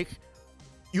Remake,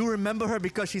 you remember her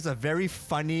because she's a very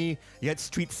funny yet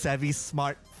street savvy,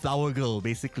 smart flower girl,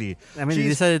 basically. I mean, they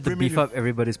decided to beef up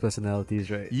everybody's personalities,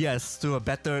 right? Yes, to a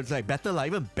better, like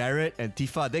even Barrett and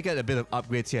Tifa, they get a bit of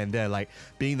upgrades here and there, like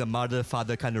being the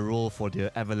mother-father kind of role for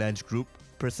the Avalanche group,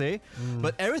 per se.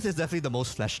 But Aerith is definitely the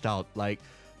most fleshed out. Like,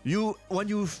 when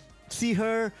you see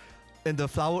her, in the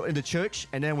flower in the church,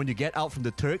 and then when you get out from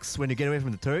the Turks, when you get away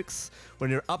from the Turks, when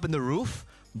you're up in the roof,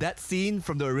 that scene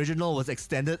from the original was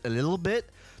extended a little bit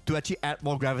to actually add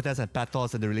more gravitas and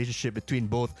pathos in the relationship between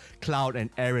both Cloud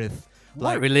and Aerith.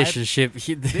 What relationship?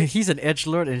 He's an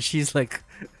edgelord and she's like...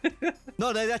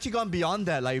 No, they've actually gone beyond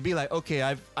that. Like, you'd be like,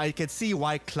 okay, I can see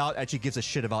why Cloud actually gives a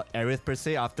shit about Aerith per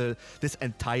se after this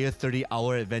entire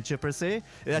 30-hour adventure per se.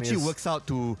 It actually works out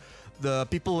to the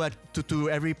people to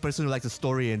every person who likes the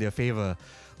story in their favor.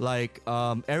 Like,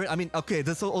 Aerith, I mean, okay,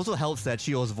 this also helps that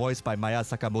she was voiced by Maya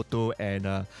Sakamoto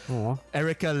and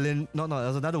Erika Lynn. No,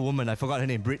 there's another woman. I forgot her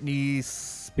name. Brittany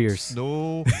Spears.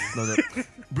 Snow. No,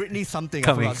 Brittany something.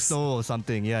 Cummings. I forgot. Snow or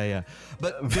something. Yeah.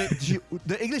 But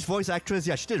the English voice actress,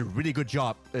 she did a really good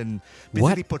job in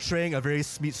basically portraying a very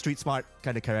street smart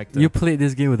kind of character. You played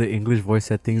this game with the English voice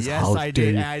settings? Yes, I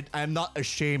did. And I'm not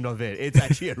ashamed of it. It's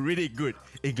actually a really good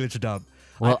English dub.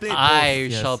 Well, I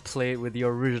shall play it with the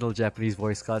original Japanese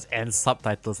voice cards and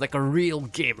subtitles like a real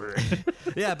gamer.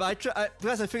 Yeah, but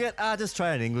because I figured, just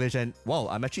try in English, and wow,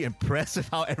 I'm actually impressed with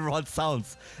how everyone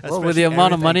sounds. Well, with the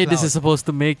amount of money this is supposed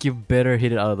to make, you better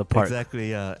hit it out of the park. Exactly,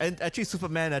 yeah. And actually,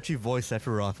 Superman actually voiced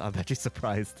Sephiroth. I'm actually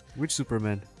surprised. Which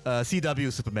Superman?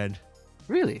 CW Superman.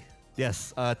 Really?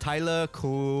 Yes. Tyler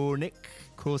Koenig,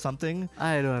 something.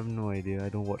 I don't have no idea. I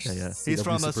don't watch. Yeah. CW He's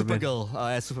from Superman. Supergirl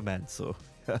as Superman, so.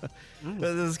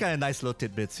 There's kind of nice little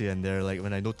tidbits here and there, like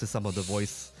when I noticed some of the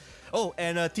voice. Oh,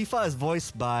 and Tifa is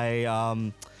voiced by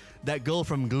that girl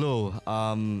from Glow.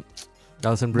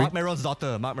 Alison Brie? Mark Maron's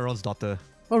daughter.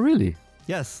 Oh, really?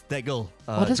 Yes, that girl.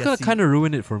 That's gonna kind of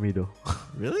ruin it for me, though.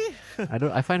 Really?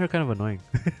 I find her kind of annoying.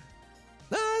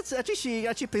 She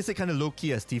actually plays it kind of low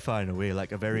key as Tifa in a way,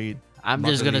 like a very. I'm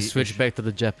just gonna switch back to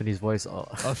the Japanese voice. Oh.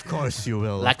 Of course you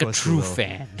will. Like a true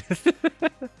fan.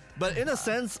 But in a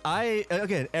sense,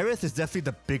 Aerith is definitely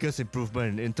the biggest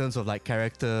improvement in terms of like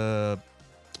character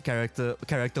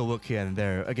work here and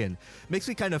there. Again, makes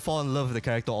me kind of fall in love with the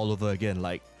character all over again.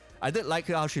 Like, I did like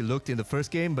how she looked in the first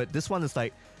game, but this one is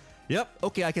like, yep,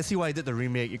 okay, I can see why I did the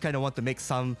remake. You kind of want to make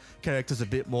some characters a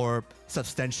bit more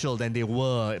substantial than they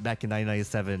were back in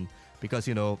 1997 because,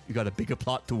 you know, you got a bigger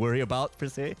plot to worry about per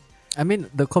se. I mean,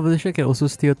 the conversation can also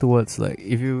steer towards, like,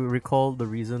 if you recall the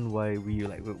reason why we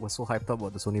were so hyped up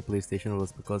about the Sony PlayStation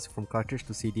was because from cartridge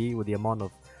to CD, with the amount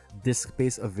of disk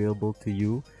space available to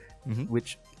you,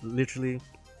 which literally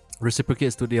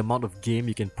reciprocates to the amount of game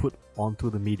you can put onto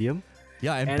the medium.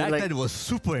 Yeah, and back then it was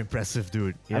super impressive,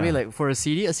 dude. Yeah. I mean, like, for a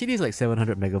CD is like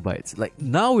 700 megabytes. Like,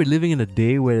 now we're living in a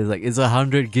day where it's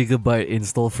 100 gigabyte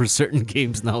install for certain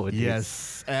games nowadays.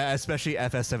 Yes, especially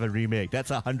FF7 Remake. That's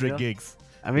 100 gigs.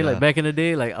 I mean, like, back in the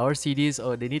day, like, our CDs,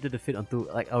 they needed to fit onto,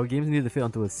 like, our games needed to fit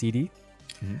onto a CD.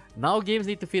 Now games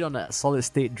need to fit on a solid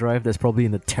state drive that's probably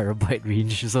in the terabyte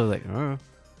range. So, like,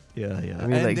 Yeah. I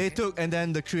mean, and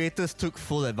then the creators took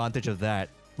full advantage of that.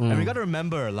 And we gotta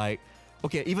remember, like,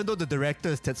 okay, even though the director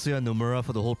is Tetsuya Nomura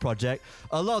for the whole project,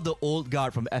 a lot of the old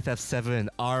guard from FF7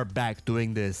 are back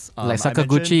doing this. Like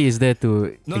Sakaguchi is there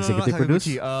to executive produce?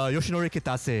 Yoshinori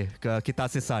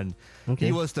Kitase-san. Okay.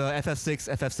 He was the FF6,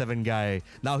 FF7 guy.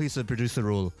 Now he's a producer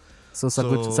role. So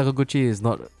Sakaguchi is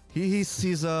not...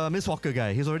 He's a Mistwalker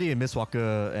guy. He's already in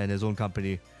Mistwalker and his own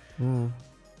company.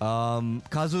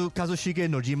 Kazushige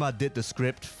Nojima did the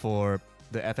script for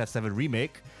the FF7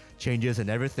 remake, changes and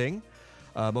everything.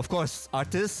 Of course,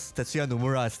 artist Tetsuya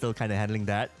Nomura is still kind of handling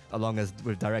that, along as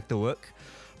with director work.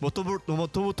 Motobu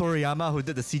Toriyama, who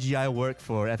did the CGI work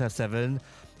for FF7,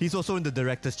 he's also in the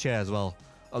director's chair as well,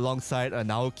 alongside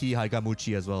Naoki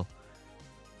Hagamuchi as well.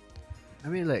 I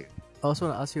mean, like, I also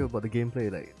want to ask you about the gameplay.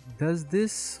 Like, does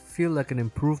this feel like an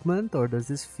improvement, or does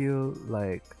this feel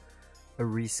like a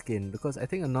reskin? Because I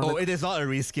think another... Oh, it is not a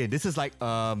reskin. This is like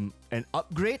an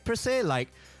upgrade per se. Like,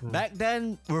 back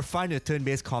then, we're fine with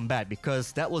turn-based combat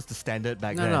because that was the standard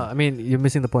back then. No, I mean, you're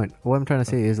missing the point. What I'm trying to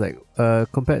say is, like,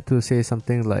 compared to, say,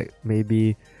 something like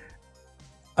maybe...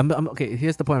 okay,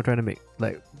 here's the point I'm trying to make.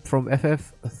 Like, from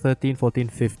FF 13, 14,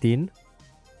 15,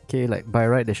 okay, like, by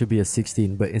right, there should be a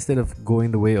 16, but instead of going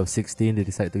the way of 16, they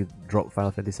decided to drop Final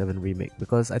Fantasy VII Remake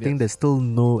because I think there's still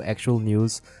no actual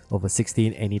news of a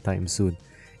 16 anytime soon.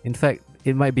 In fact,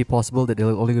 it might be possible that they're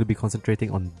only going to be concentrating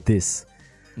on this.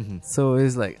 So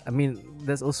it's like, I mean,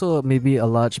 there's also maybe a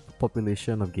large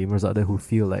population of gamers out there who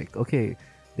feel like, okay,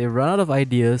 they run out of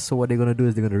ideas, so what they're going to do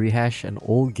is they're going to rehash an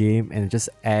old game and just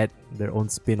add their own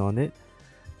spin on it.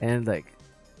 And like,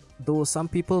 though some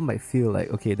people might feel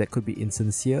like, okay, that could be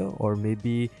insincere, or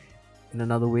maybe in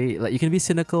another way, like, you can be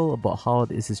cynical about how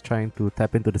this is trying to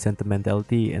tap into the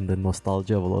sentimentality and the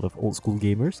nostalgia of a lot of old school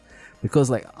gamers,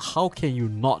 because like, how can you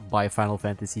not buy Final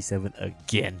Fantasy VII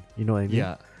again? You know what I mean?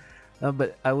 Yeah.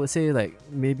 But I would say like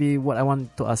maybe what I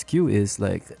want to ask you is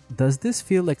like, does this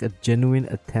feel like a genuine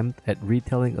attempt at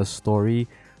retelling a story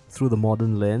through the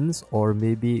modern lens, or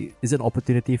maybe is it an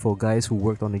opportunity for guys who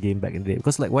worked on the game back in the day?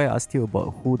 Because like why I asked you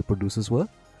about who the producers were,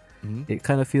 it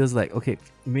kind of feels like, okay,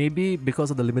 maybe because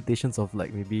of the limitations of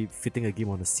like maybe fitting a game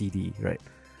on a CD, right?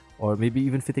 Or maybe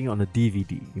even fitting it on a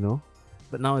DVD, you know?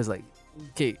 But now it's like,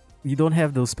 okay, you don't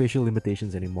have those spatial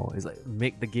limitations anymore. It's like,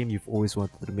 make the game you've always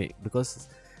wanted to make. Because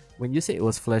when you say it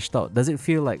was fleshed out, does it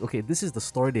feel like, okay, this is the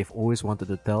story they've always wanted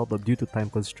to tell, but due to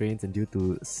time constraints and due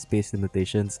to space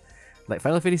limitations, like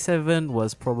Final Fantasy VII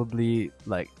was probably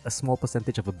like a small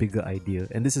percentage of a bigger idea,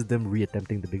 and this is them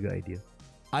re-attempting the bigger idea.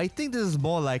 I think this is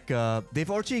more like they've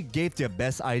already gave their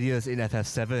best ideas in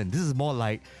FF7. This is more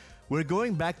like we're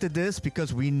going back to this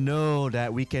because we know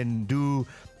that we can do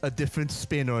a different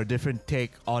spin or a different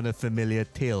take on a familiar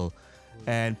tale.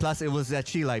 And plus, it was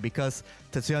actually like because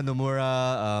Tetsuya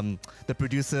Nomura, the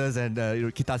producers, and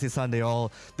Kitase-san,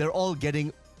 they're all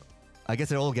getting, I guess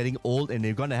they're all getting old, and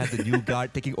they're gonna have the new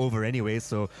guard taking over anyway.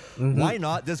 So why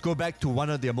not just go back to one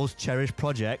of their most cherished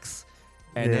projects,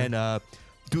 and then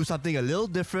do something a little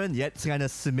different yet kind of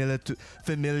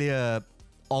familiar,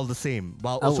 all the same,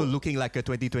 while also looking like a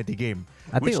 2020 game,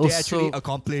 which they actually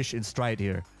accomplish in stride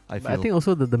here. I think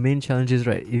also the main challenge is,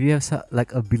 right, if you have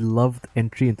like a beloved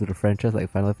entry into the franchise like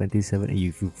Final Fantasy VII and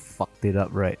you fucked it up,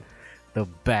 right, the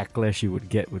backlash you would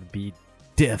get would be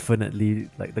definitely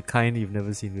like the kind you've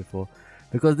never seen before.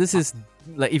 Because this is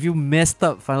like, if you messed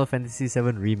up Final Fantasy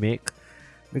VII Remake,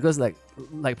 because like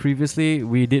previously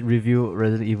we did review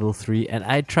Resident Evil 3 and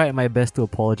I tried my best to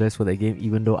apologize for that game,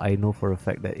 even though I know for a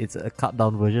fact that it's a cut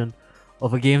down version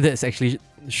of a game that's actually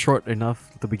short enough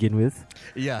to begin with.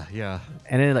 Yeah.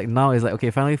 And then like now it's like,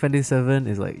 okay, Final Fantasy VII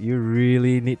is like, you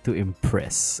really need to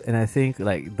impress. And I think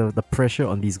like the pressure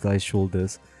on these guys'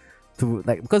 shoulders to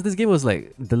like, because this game was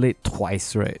like delayed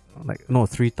twice, right? Like no,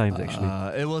 3 times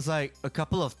actually. It was like a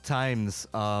couple of times.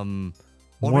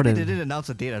 Or More maybe than- they didn't announce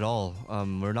a date at all.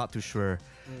 We're not too sure.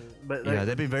 But Yeah,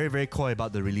 they've been very, very coy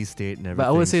about the release date and everything. But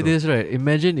I would say so- this, right?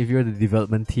 Imagine if you're the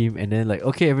development team and then like,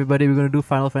 okay, everybody, we're gonna do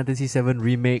Final Fantasy VII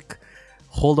Remake.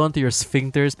 Hold on to your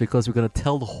sphincters because we're gonna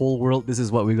tell the whole world this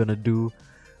is what we're gonna do.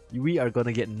 We are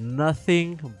gonna get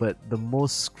nothing but the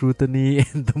most scrutiny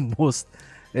and the most.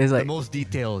 It's like the most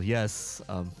detail, yes.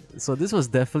 So this was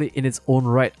definitely in its own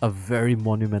right a very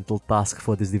monumental task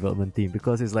for this development team,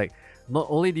 because it's like, not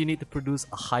only do you need to produce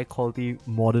a high quality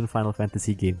modern Final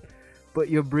Fantasy game, but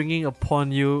you're bringing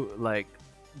upon you like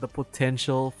the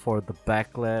potential for the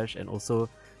backlash and also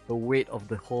the weight of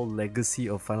the whole legacy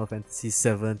of Final Fantasy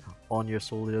VII on your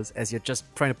shoulders as you're just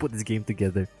trying to put this game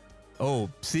together. Oh,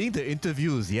 seeing the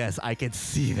interviews, yes, I can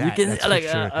see that. You can that's for like,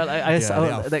 sure. I they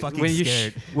are like fucking when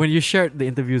scared. when you shared the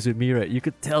interviews with me, right? You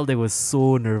could tell they were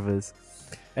so nervous.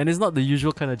 And it's not the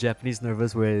usual kind of Japanese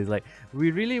nervous where it's like,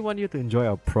 we really want you to enjoy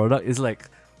our product. It's like,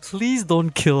 please don't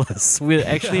kill us. We're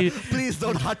actually Please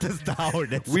don't hunt us down.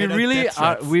 and we send us really death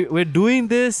are threats. we're doing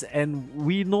this, and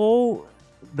we know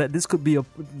that this could be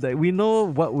that we know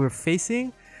what we're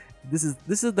facing. This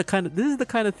is the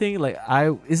kind of thing like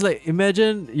it's like,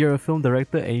 imagine you're a film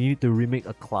director and you need to remake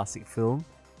a classic film.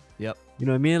 Yep. You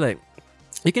know what I mean? Like,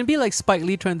 you can be like Spike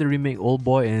Lee trying to remake Old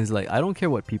Boy and it's like, I don't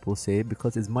care what people say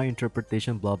because it's my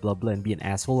interpretation, blah blah blah, and be an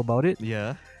asshole about it.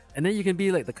 Yeah. And then you can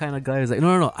be like the kind of guy who's like,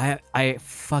 no, I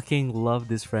fucking love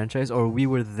this franchise, or we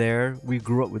were there, we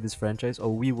grew up with this franchise, or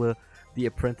we were the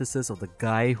apprentices of the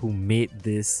guy who made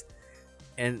this.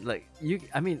 And like,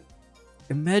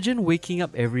 imagine waking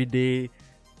up every day,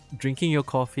 drinking your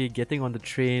coffee, getting on the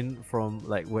train from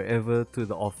like wherever to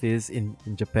the office in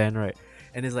Japan, right?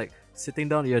 And it's like, sitting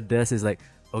down at your desk is like,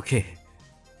 okay,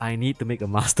 I need to make a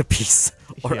masterpiece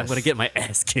or I'm Yes. gonna get my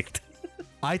ass kicked.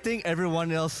 I think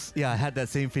everyone else, had that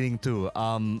same feeling too.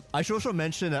 I should also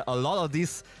mention that a lot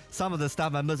of some of the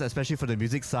staff members, especially for the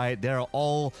music side, they're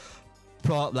all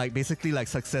basically like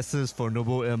successors for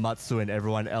Nobuo Uematsu and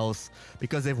everyone else,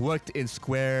 because they've worked in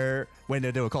Square when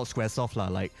they were called Squaresoft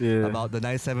about the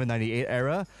 97-98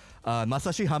 era.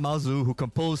 Masashi Hamazu, who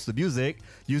composed the music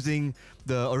using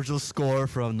the original score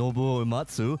from Nobuo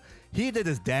Uematsu, he did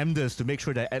his damnedest to make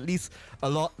sure that at least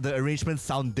the arrangements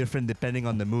sound different depending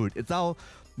on the mood. It's how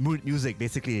mood music,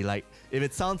 basically. Like, if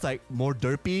it sounds like more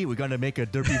derpy, we're gonna make a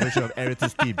derpy version of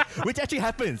Eritta's theme, which actually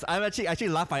happens. I actually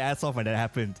laughed my ass off when that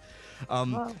happened.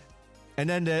 Wow. And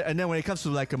then when it comes to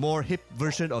like a more hip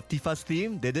version of Tifa's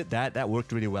theme, they did that. That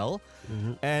worked really well.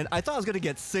 And I thought I was gonna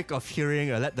get sick of hearing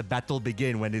 "Let the Battle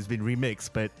Begin" when it's been remixed,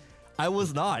 but I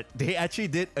was not. They actually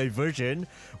did a version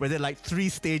where there are like 3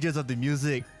 stages of the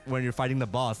music when you're fighting the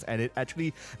boss, and it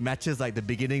actually matches like the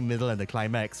beginning, middle, and the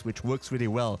climax, which works really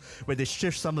well. Where they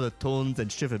shift some of the tones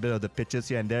and shift a bit of the pitches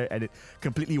here and there, and it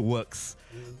completely works.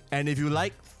 And if you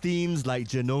like themes like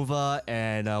Genova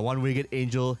and One-Winged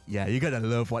Angel, yeah, you're gonna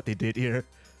love what they did here.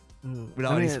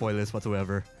 Without any spoilers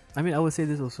whatsoever. I mean, I would say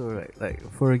this also, right? Like,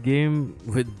 for a game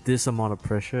with this amount of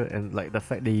pressure and like the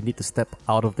fact that you need to step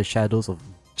out of the shadows of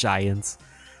giants,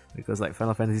 because like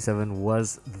Final Fantasy VII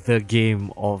was the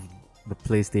game of the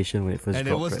PlayStation when it first and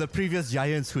dropped, it was right? the previous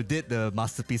giants who did the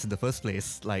masterpiece in the first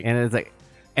place. Like, And it's like,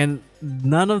 and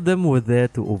none of them were there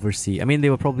to oversee. I mean, they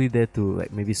were probably there to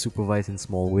like maybe supervise in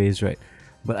small ways, right?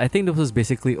 But I think this was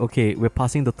basically, okay, we're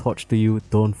passing the torch to you,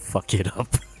 don't fuck it up.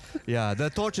 yeah, the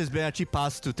torch has been actually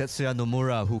passed to Tetsuya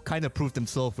Nomura, who kind of proved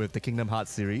himself with the Kingdom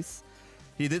Hearts series.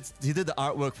 He did the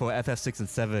artwork for FF6 and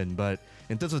 7, but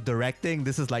in terms of directing,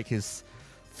 this is like his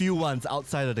few ones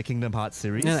outside of the Kingdom Hearts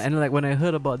series. Yeah, and like when I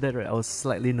heard about that, right, I was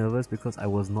slightly nervous because I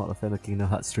was not a fan of Kingdom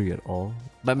Hearts 3 at all.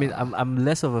 But I mean, I'm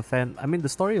less of a fan. I mean, the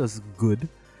story was good,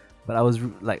 but I was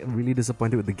like really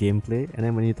disappointed with the gameplay. And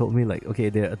then when you told me like, okay,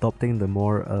 they're adopting the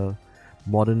more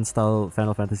modern style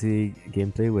Final Fantasy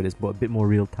gameplay where it's a bit more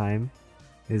real time,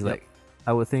 it's like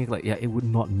I would think like, yeah, it would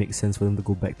not make sense for them to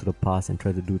go back to the past and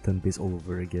try to do turn-based all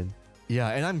over again. Yeah,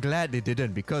 and I'm glad they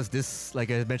didn't, because this, like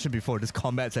I mentioned before, this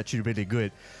combat's actually really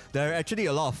good. There are actually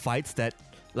a lot of fights that,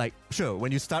 like, sure,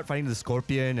 when you start fighting the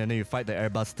Scorpion and then you fight the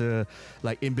Airbuster,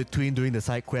 like in between doing the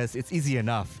side quests, it's easy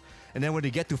enough. And then when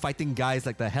you get to fighting guys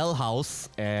like the Hell House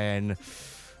and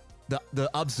the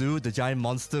Abzu, the giant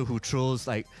monster who throws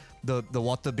like the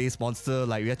water-based monster,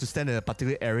 like you have to stand in a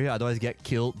particular area, otherwise get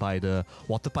killed by the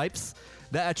water pipes.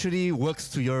 That actually works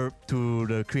to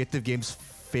the creative game's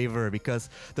favor, because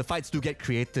the fights do get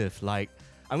creative. Like,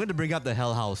 I'm going to bring up the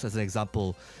Hell House as an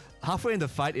example. Halfway in the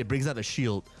fight, it brings out a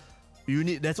shield.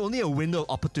 There's only a window of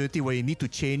opportunity where you need to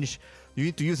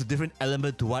use a different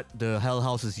element to what the Hell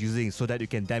House is using so that you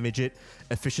can damage it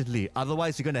efficiently.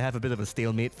 Otherwise, you're going to have a bit of a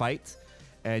stalemate fight,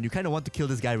 and you kind of want to kill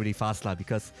this guy really fast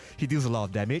because he deals a lot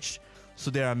of damage. So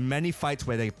there are many fights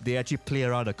where they actually play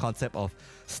around the concept of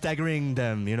staggering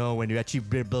them, when you actually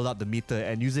build up the meter,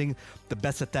 and using the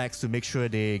best attacks to make sure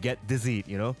they get dizzied,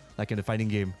 like in the fighting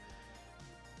game.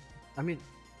 I mean,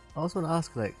 I also want to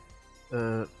ask, like,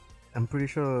 I'm pretty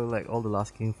sure like all the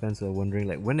Last King fans are wondering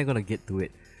like when they're gonna get to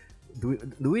it. Do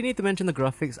we need to mention the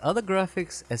graphics? Are the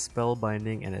graphics as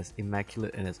spellbinding and as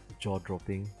immaculate and as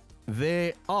jaw-dropping?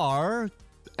 They are,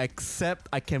 except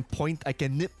I can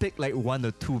nitpick like 1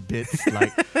 or 2 bits.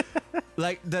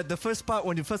 Like the first part,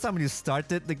 when you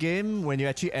started the game, when you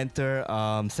actually enter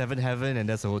Seven Heaven and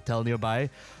there's a hotel nearby,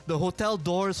 the hotel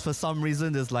doors for some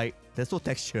reason there's no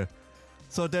texture.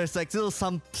 So there's like still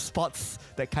some spots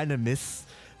that kind of miss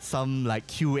some like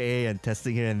QA and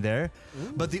testing here and there.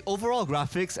 But the overall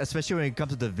graphics, especially when it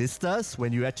comes to the vistas,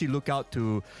 when you actually look out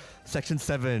to Section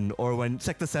 7 or when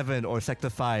Sector 7 or Sector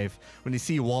 5, when you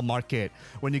see Wall Market,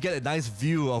 when you get a nice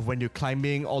view of when you're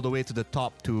climbing all the way to the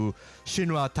top to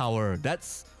Shinra Tower,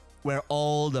 that's where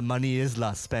all the money is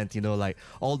spent, like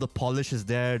all the polish is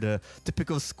there, the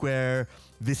typical square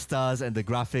vistas and the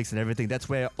graphics and everything. That's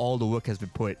where all the work has been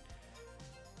put.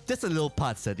 Just a little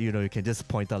parts that you can just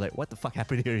point out like what the fuck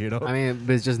happened here. I mean,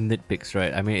 but it's just nitpicks,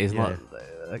 right? I mean, it's not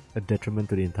like a detriment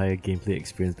to the entire gameplay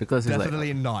experience, because it's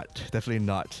definitely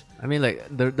not. I mean, like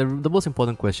the most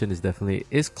important question is definitely,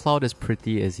 is Cloud as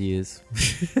pretty as he is?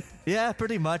 Yeah,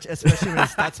 pretty much, especially when he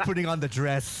starts putting on the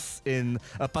dress in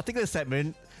a particular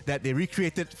segment that they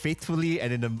recreated faithfully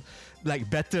and in the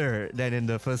better than in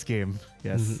the first game.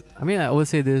 Yes. Mm-hmm. I mean, I would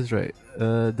say this, right?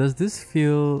 Does this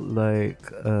feel like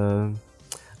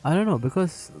I don't know,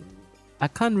 because I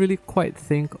can't really quite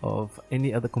think of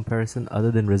any other comparison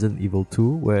other than Resident Evil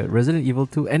 2, where Resident Evil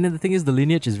 2, and then the thing is, the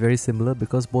lineage is very similar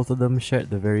because both of them shared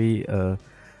the very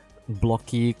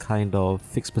blocky kind of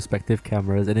fixed perspective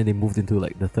cameras, and then they moved into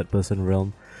like the third person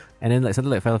realm. And then like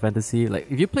something like Final Fantasy, like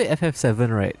if you play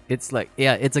FF7, right, it's like,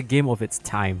 yeah, it's a game of its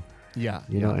time. Yeah,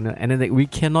 you know, and then like we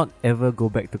cannot ever go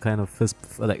back to kind of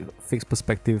fixed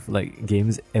perspective like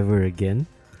games ever again.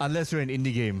 Unless you're an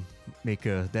indie game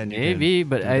maker, then maybe,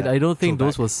 but I don't think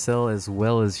those will sell as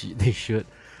well as they should.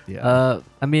 Yeah.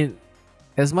 I mean,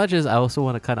 as much as I also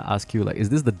want to kind of ask you, like, is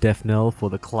this the death knell for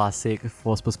the classic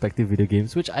force perspective video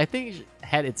games, which I think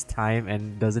had its time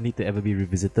and doesn't need to ever be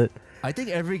revisited? I think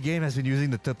every game has been using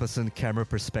the third-person camera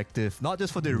perspective, not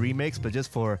just for the remakes, but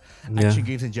just for action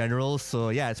games in general. So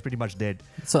yeah, it's pretty much dead.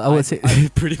 So I would say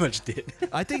pretty much did.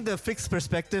 I think the fixed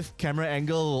perspective camera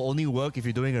angle will only work if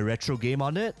you're doing a retro game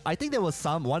on it. I think there was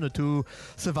one or two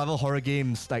survival horror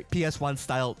games, like PS1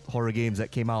 style horror games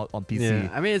that came out on PC. Yeah,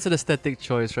 I mean it's an aesthetic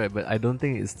choice, right? But I don't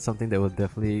think it's something that will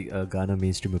definitely garner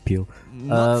mainstream appeal.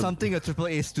 Not something a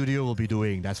AAA studio will be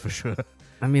doing, that's for sure.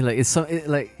 I mean, like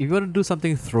like if you want to do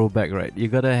something throwback, right? You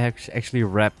gotta actually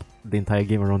wrap the entire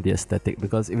game around the aesthetic,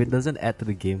 because if it doesn't add to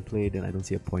the gameplay, then I don't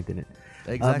see a point in it.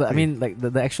 Exactly. But I mean, like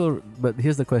the actual. But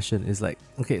here's the question: is like,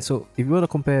 okay, so if you want to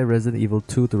compare Resident Evil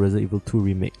 2 to Resident Evil 2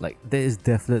 remake, like there is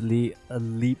definitely a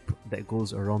leap that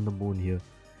goes around the moon here.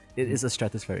 It is a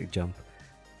stratospheric jump.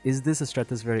 Is this a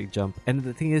stratospheric jump? And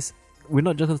the thing is, we're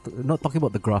not talking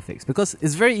about the graphics, because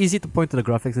it's very easy to point to the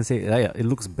graphics and say, yeah, it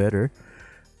looks better,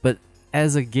 but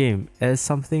as a game, as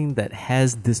something that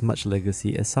has this much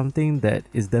legacy, as something that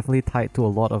is definitely tied to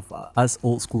a lot of us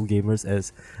old school gamers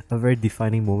as a very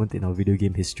defining moment in our video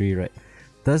game history, right?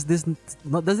 Does this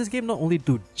game not only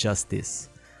do justice,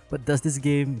 but does this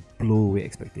game blow away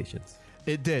expectations?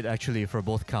 It did, actually, for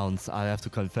both counts, I have to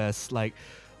confess. Like,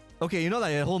 okay, you know,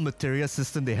 like the whole materia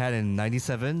system they had in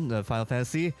 97, Final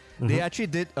Fantasy, they actually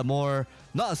did a more,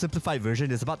 not a simplified version,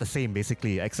 it's about the same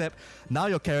basically, except now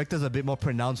your characters are a bit more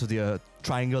pronounced with the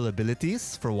triangle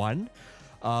abilities, for one.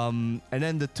 And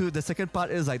then the second part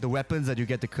is like the weapons that you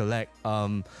get to collect.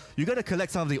 You got to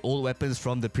collect some of the old weapons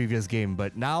from the previous game,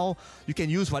 but now you can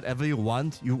use whatever you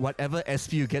want. Whatever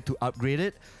SP you get to upgrade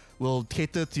it will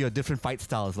cater to your different fight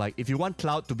styles. Like if you want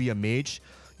Cloud to be a mage,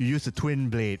 you use the twin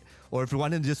blade. Or if you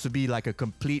want him just to be like a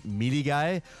complete melee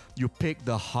guy, you pick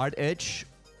the hard edge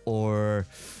or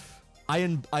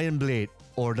iron blade,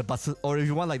 or the buster, or if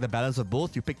you want like the balance of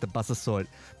both, you pick the buster sword,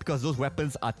 because those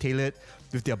weapons are tailored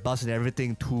with their bust and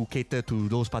everything to cater to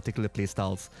those particular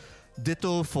playstyles.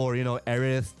 Ditto for, you know,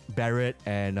 Aerith, Barret,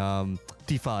 and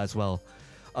Tifa as well.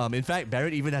 In fact,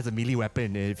 Barret even has a melee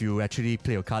weapon if you actually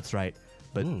play your cards right.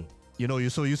 But you know,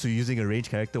 you're so used to using a ranged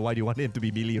character, why do you want him to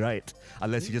be melee, right?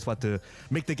 Unless you just want to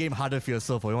make the game harder for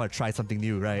yourself, or you want to try something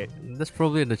new, right? That's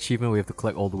probably an achievement where you have to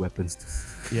collect all the weapons.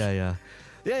 Yeah,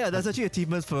 there's actually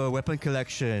achievements for weapon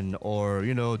collection, or,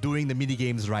 you know, doing the mini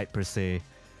games right, per se.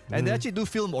 And they actually do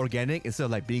feel organic instead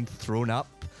of like being thrown up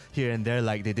here and there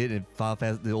like they did in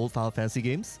the old Final Fantasy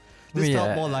games. This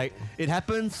felt more like it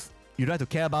happens, you don't have to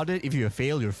care about it. If you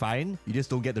fail, you're fine. You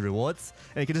just don't get the rewards,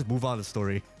 and you can just move on the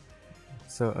story.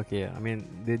 So, okay, I mean,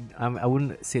 I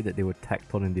wouldn't say that they were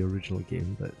tacked on in the original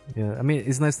game, but yeah, I mean,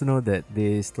 it's nice to know that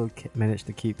they still managed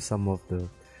to keep some of the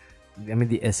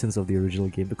essence of the original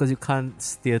game, because you can't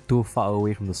steer too far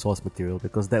away from the source material,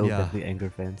 because that will definitely anger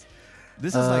fans.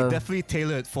 This is like definitely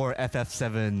tailored for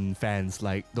FF7 fans,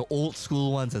 like the old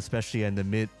school ones especially, and the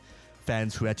mid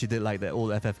fans who actually did like the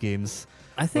old FF games.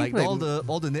 I think like all the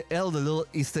little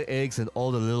Easter eggs and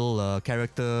all the little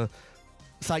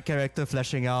side character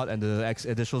fleshing out and the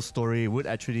additional story would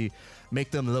actually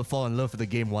make them fall in love with the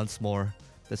game once more,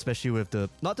 especially with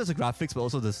not just the graphics but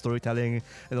also the storytelling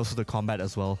and also the combat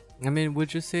as well. I mean,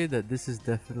 would you say that this is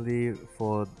definitely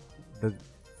for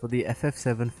the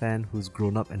FF7 fan who's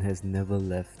grown up and has never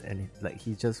left, and like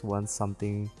he just wants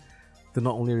something to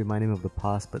not only remind him of the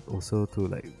past but also to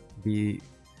like be,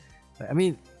 I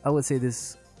mean, I would say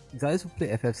this, guys who play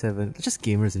FF7, just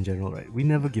gamers in general, right? We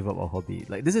never give up our hobby.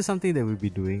 Like, this is something that we'll be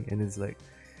doing, and it's like,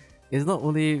 it's not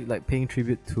only like paying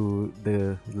tribute to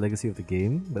the legacy of the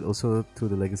game, but also to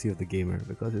the legacy of the gamer,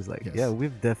 because it's like, yeah,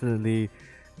 we've definitely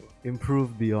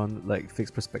improved beyond like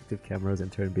fixed perspective cameras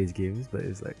and turn-based games, but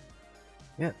it's like,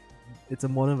 yeah, it's a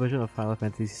modern version of Final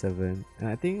Fantasy VII, and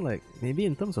I think like maybe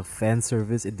in terms of fan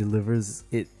service, it delivers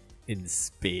it in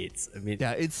spades. I mean,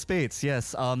 yeah, it's spades.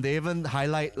 Yes. They even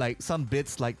highlight like some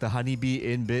bits, like the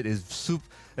honeybee in bit is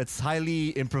it's highly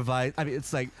improvised. I mean,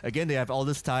 it's like, again, they have all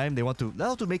this time. They want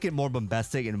to make it more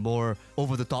bombastic and more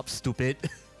over the top stupid,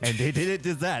 and they did it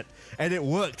just that, and it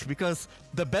worked, because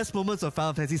the best moments of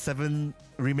Final Fantasy VII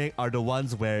Remake are the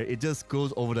ones where it just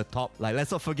goes over the top. Like,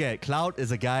 let's not forget, Cloud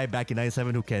is a guy back in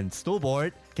 97 who can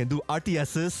snowboard, can do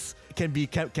RTSs, can be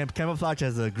camouflage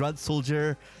as a grunt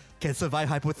soldier, can survive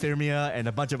hypothermia, and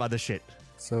a bunch of other shit.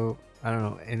 So, I don't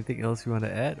know, anything else you want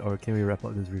to add, or can we wrap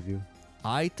up this review?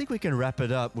 I think we can wrap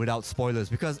it up without spoilers,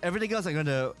 because everything else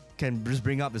can just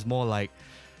bring up is more like,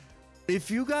 if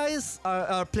you guys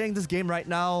are playing this game right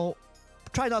now,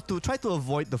 try to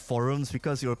avoid the forums,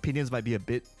 because your opinions might be a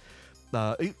bit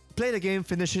play the game,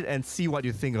 finish it, and see what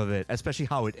you think of it, especially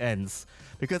how it ends.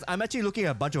 Because I'm actually looking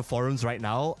at a bunch of forums right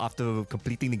now after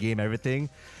completing the game, everything.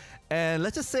 And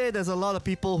let's just say there's a lot of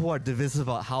people who are divisive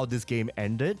about how this game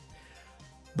ended.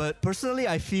 But personally,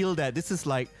 I feel that this is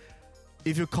like,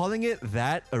 if you're calling it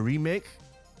that, a remake,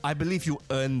 I believe you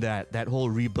earned that whole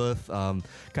rebirth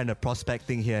kind of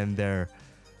prospecting here and there.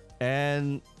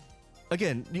 And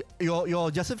again,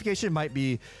 your justification might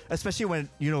be, especially when,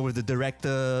 with the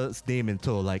director's name in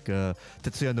tow, like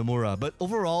Tetsuya Nomura. But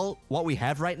overall, what we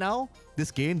have right now,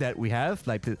 this game that we have,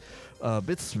 like,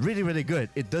 it's really, really good.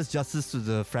 It does justice to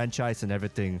the franchise and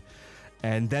everything.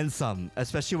 And then some,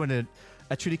 especially when it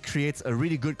actually creates a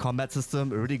really good combat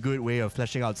system, a really good way of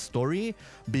fleshing out story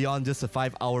beyond just a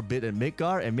 5-hour bit at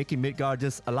Midgar and making Midgar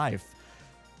just alive.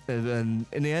 And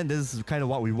in the end, this is kind of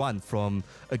what we want from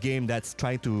a game that's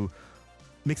trying to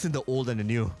mix in the old and the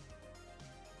new.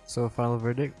 So, final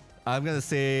verdict? I'm going to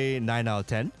say 9 out of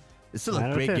 10. It's still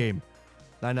a great game.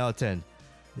 9 out of 10.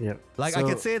 Yep. Like, I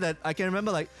can say that I can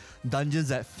remember like dungeons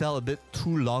that felt a bit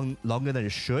too longer than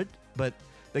it should. But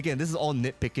again, this is all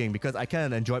nitpicking because I kind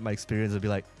of enjoyed my experience and be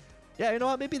like, yeah, you know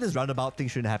what? Maybe this roundabout thing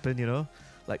shouldn't happen,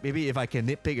 Like, maybe if I can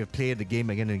nitpick and play the game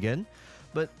again and again.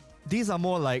 But these are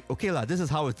more like, okay, this is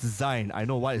how it's designed. I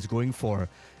know what it's going for.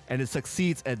 And it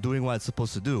succeeds at doing what it's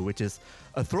supposed to do, which is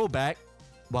a throwback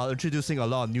while introducing a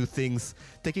lot of new things,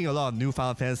 taking a lot of new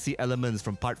Final Fantasy elements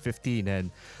from Part 15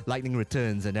 and Lightning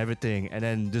Returns and everything, and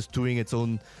then just doing its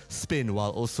own spin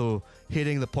while also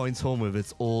hitting the points home with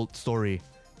its old story,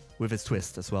 with its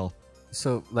twist as well.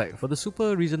 So, like, for the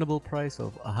super reasonable price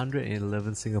of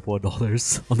 111 Singapore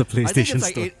dollars on the PlayStation I think it's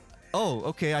like Store. Oh,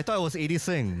 okay. I thought it was 80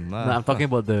 Sing. No, I'm talking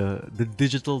about the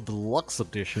digital deluxe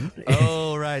edition.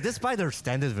 Oh, right. Just buy the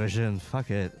standard version.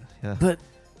 Fuck it. Yeah. But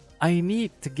I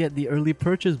need to get the early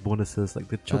purchase bonuses like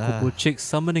the Chocobo Chick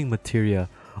summoning materia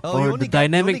or the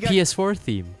dynamic PS4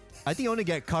 theme. I think you only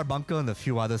get Carbuncle and a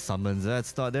few other summons.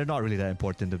 They're not really that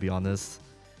important, to be honest.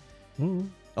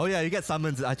 Oh yeah, you get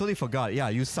summons. I totally forgot. Yeah,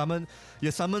 your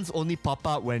summons only pop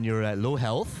up when you're at low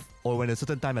health or when a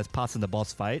certain time has passed in the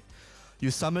boss fight. You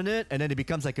summon it, and then it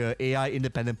becomes like a AI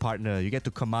independent partner. You get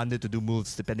to command it to do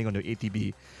moves depending on your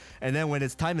ATB. And then when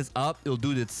its time is up, it'll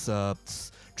do its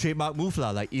trademark move,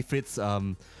 like Ifrit's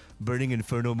Burning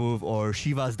Inferno move, or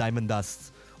Shiva's Diamond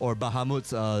Dust, or Bahamut's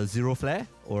Zero Flare,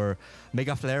 or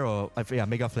Mega Flare,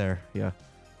 Mega Flare, yeah.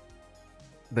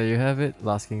 There you have it,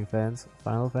 Last King fans.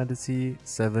 Final Fantasy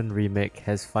VII Remake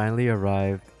has finally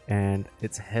arrived, and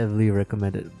it's heavily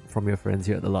recommended from your friends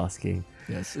here at The Last King.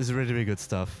 Yes, it's really, really good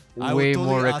stuff. Way I would totally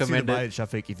more ask recommended. You to buy it,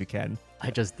 Shafiq, if you can.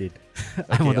 I just did. Okay,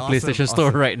 I'm on the PlayStation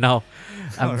Store right now.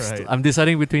 I'm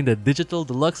deciding between the digital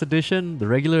deluxe edition, the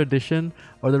regular edition,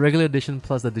 or the regular edition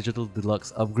plus the digital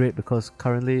deluxe upgrade because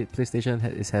currently PlayStation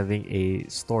is having a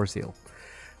store sale.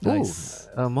 Nice.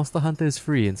 Monster Hunter is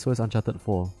free and so is Uncharted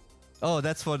 4. Oh,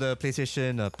 that's for the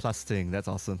PlayStation Plus thing. That's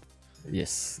awesome.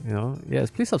 Yes,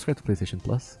 yes. Please subscribe to PlayStation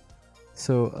Plus.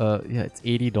 So, it's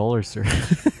 $80, sir.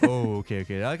 Oh, okay.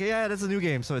 Yeah, that's a new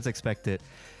game, so it's expected.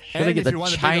 Should I get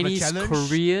the Chinese,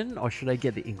 Korean, or should I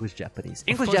get the English Japanese?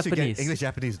 English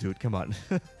Japanese, dude. Come on.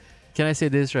 Can I say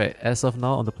this right? As of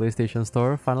now on the PlayStation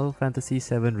Store, Final Fantasy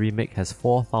VII Remake has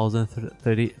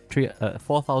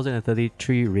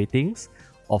 4,033 ratings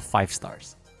of 5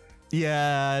 stars.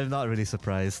 Yeah, I'm not really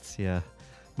surprised. Yeah.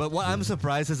 But what I'm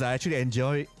surprised is I actually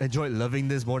enjoyed loving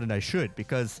this more than I should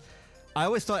because I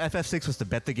always thought FF6 was the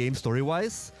better game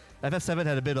story-wise. FF7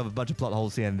 had a bit of a bunch of plot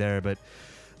holes here and there, but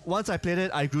once I played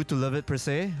it, I grew to love it per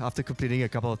se after completing it a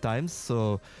couple of times.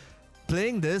 So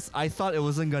playing this, I thought it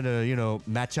wasn't gonna,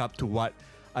 match up to what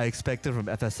I expected from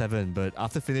FF7. But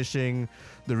after finishing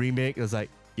the remake, it was like,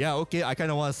 yeah, okay, I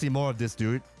kind of want to see more of this,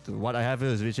 dude. What I have here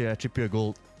is actually a triple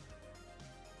gold.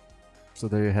 So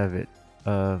there you have it.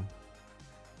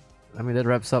 That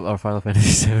wraps up our Final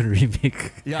Fantasy VII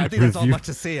Remake. Yeah, I think that's not much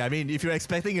to say. I mean, if you're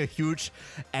expecting a huge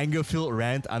anger-filled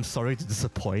rant, I'm sorry to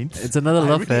disappoint. It's another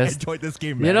love fest. I enjoyed this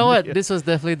game, man. You know what? This was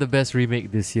definitely the best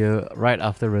remake this year, right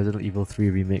after Resident Evil 3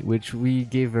 Remake, which we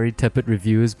gave very tepid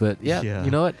reviews. But yeah,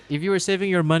 you know what? If you were saving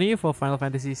your money for Final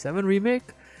Fantasy VII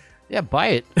Remake, yeah, buy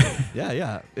it.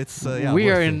 Yeah. It's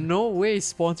we are in no way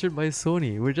sponsored by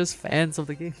Sony. We're just fans of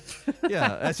the game.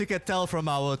 Yeah, as you can tell from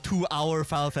our 2-hour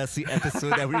Final Fantasy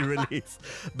episode that we released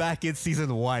back in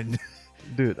season 1.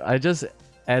 Dude, I just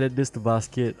added this to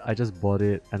basket. I just bought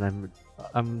it, and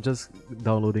I'm just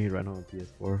downloading it right now on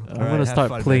PS4. I'm gonna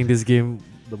start playing this game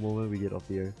the moment we get off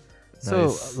the air.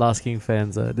 So, Last King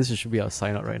fans, this should be our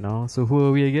sign out right now. So, who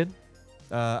are we again?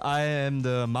 I am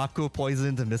the Mako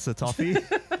poisoned Mr. Toffee.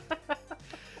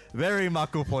 Very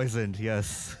Mako poisoned,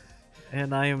 yes.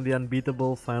 And I am the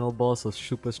unbeatable final boss of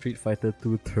Super Street Fighter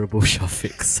 2 Turbo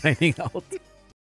Shafik signing out.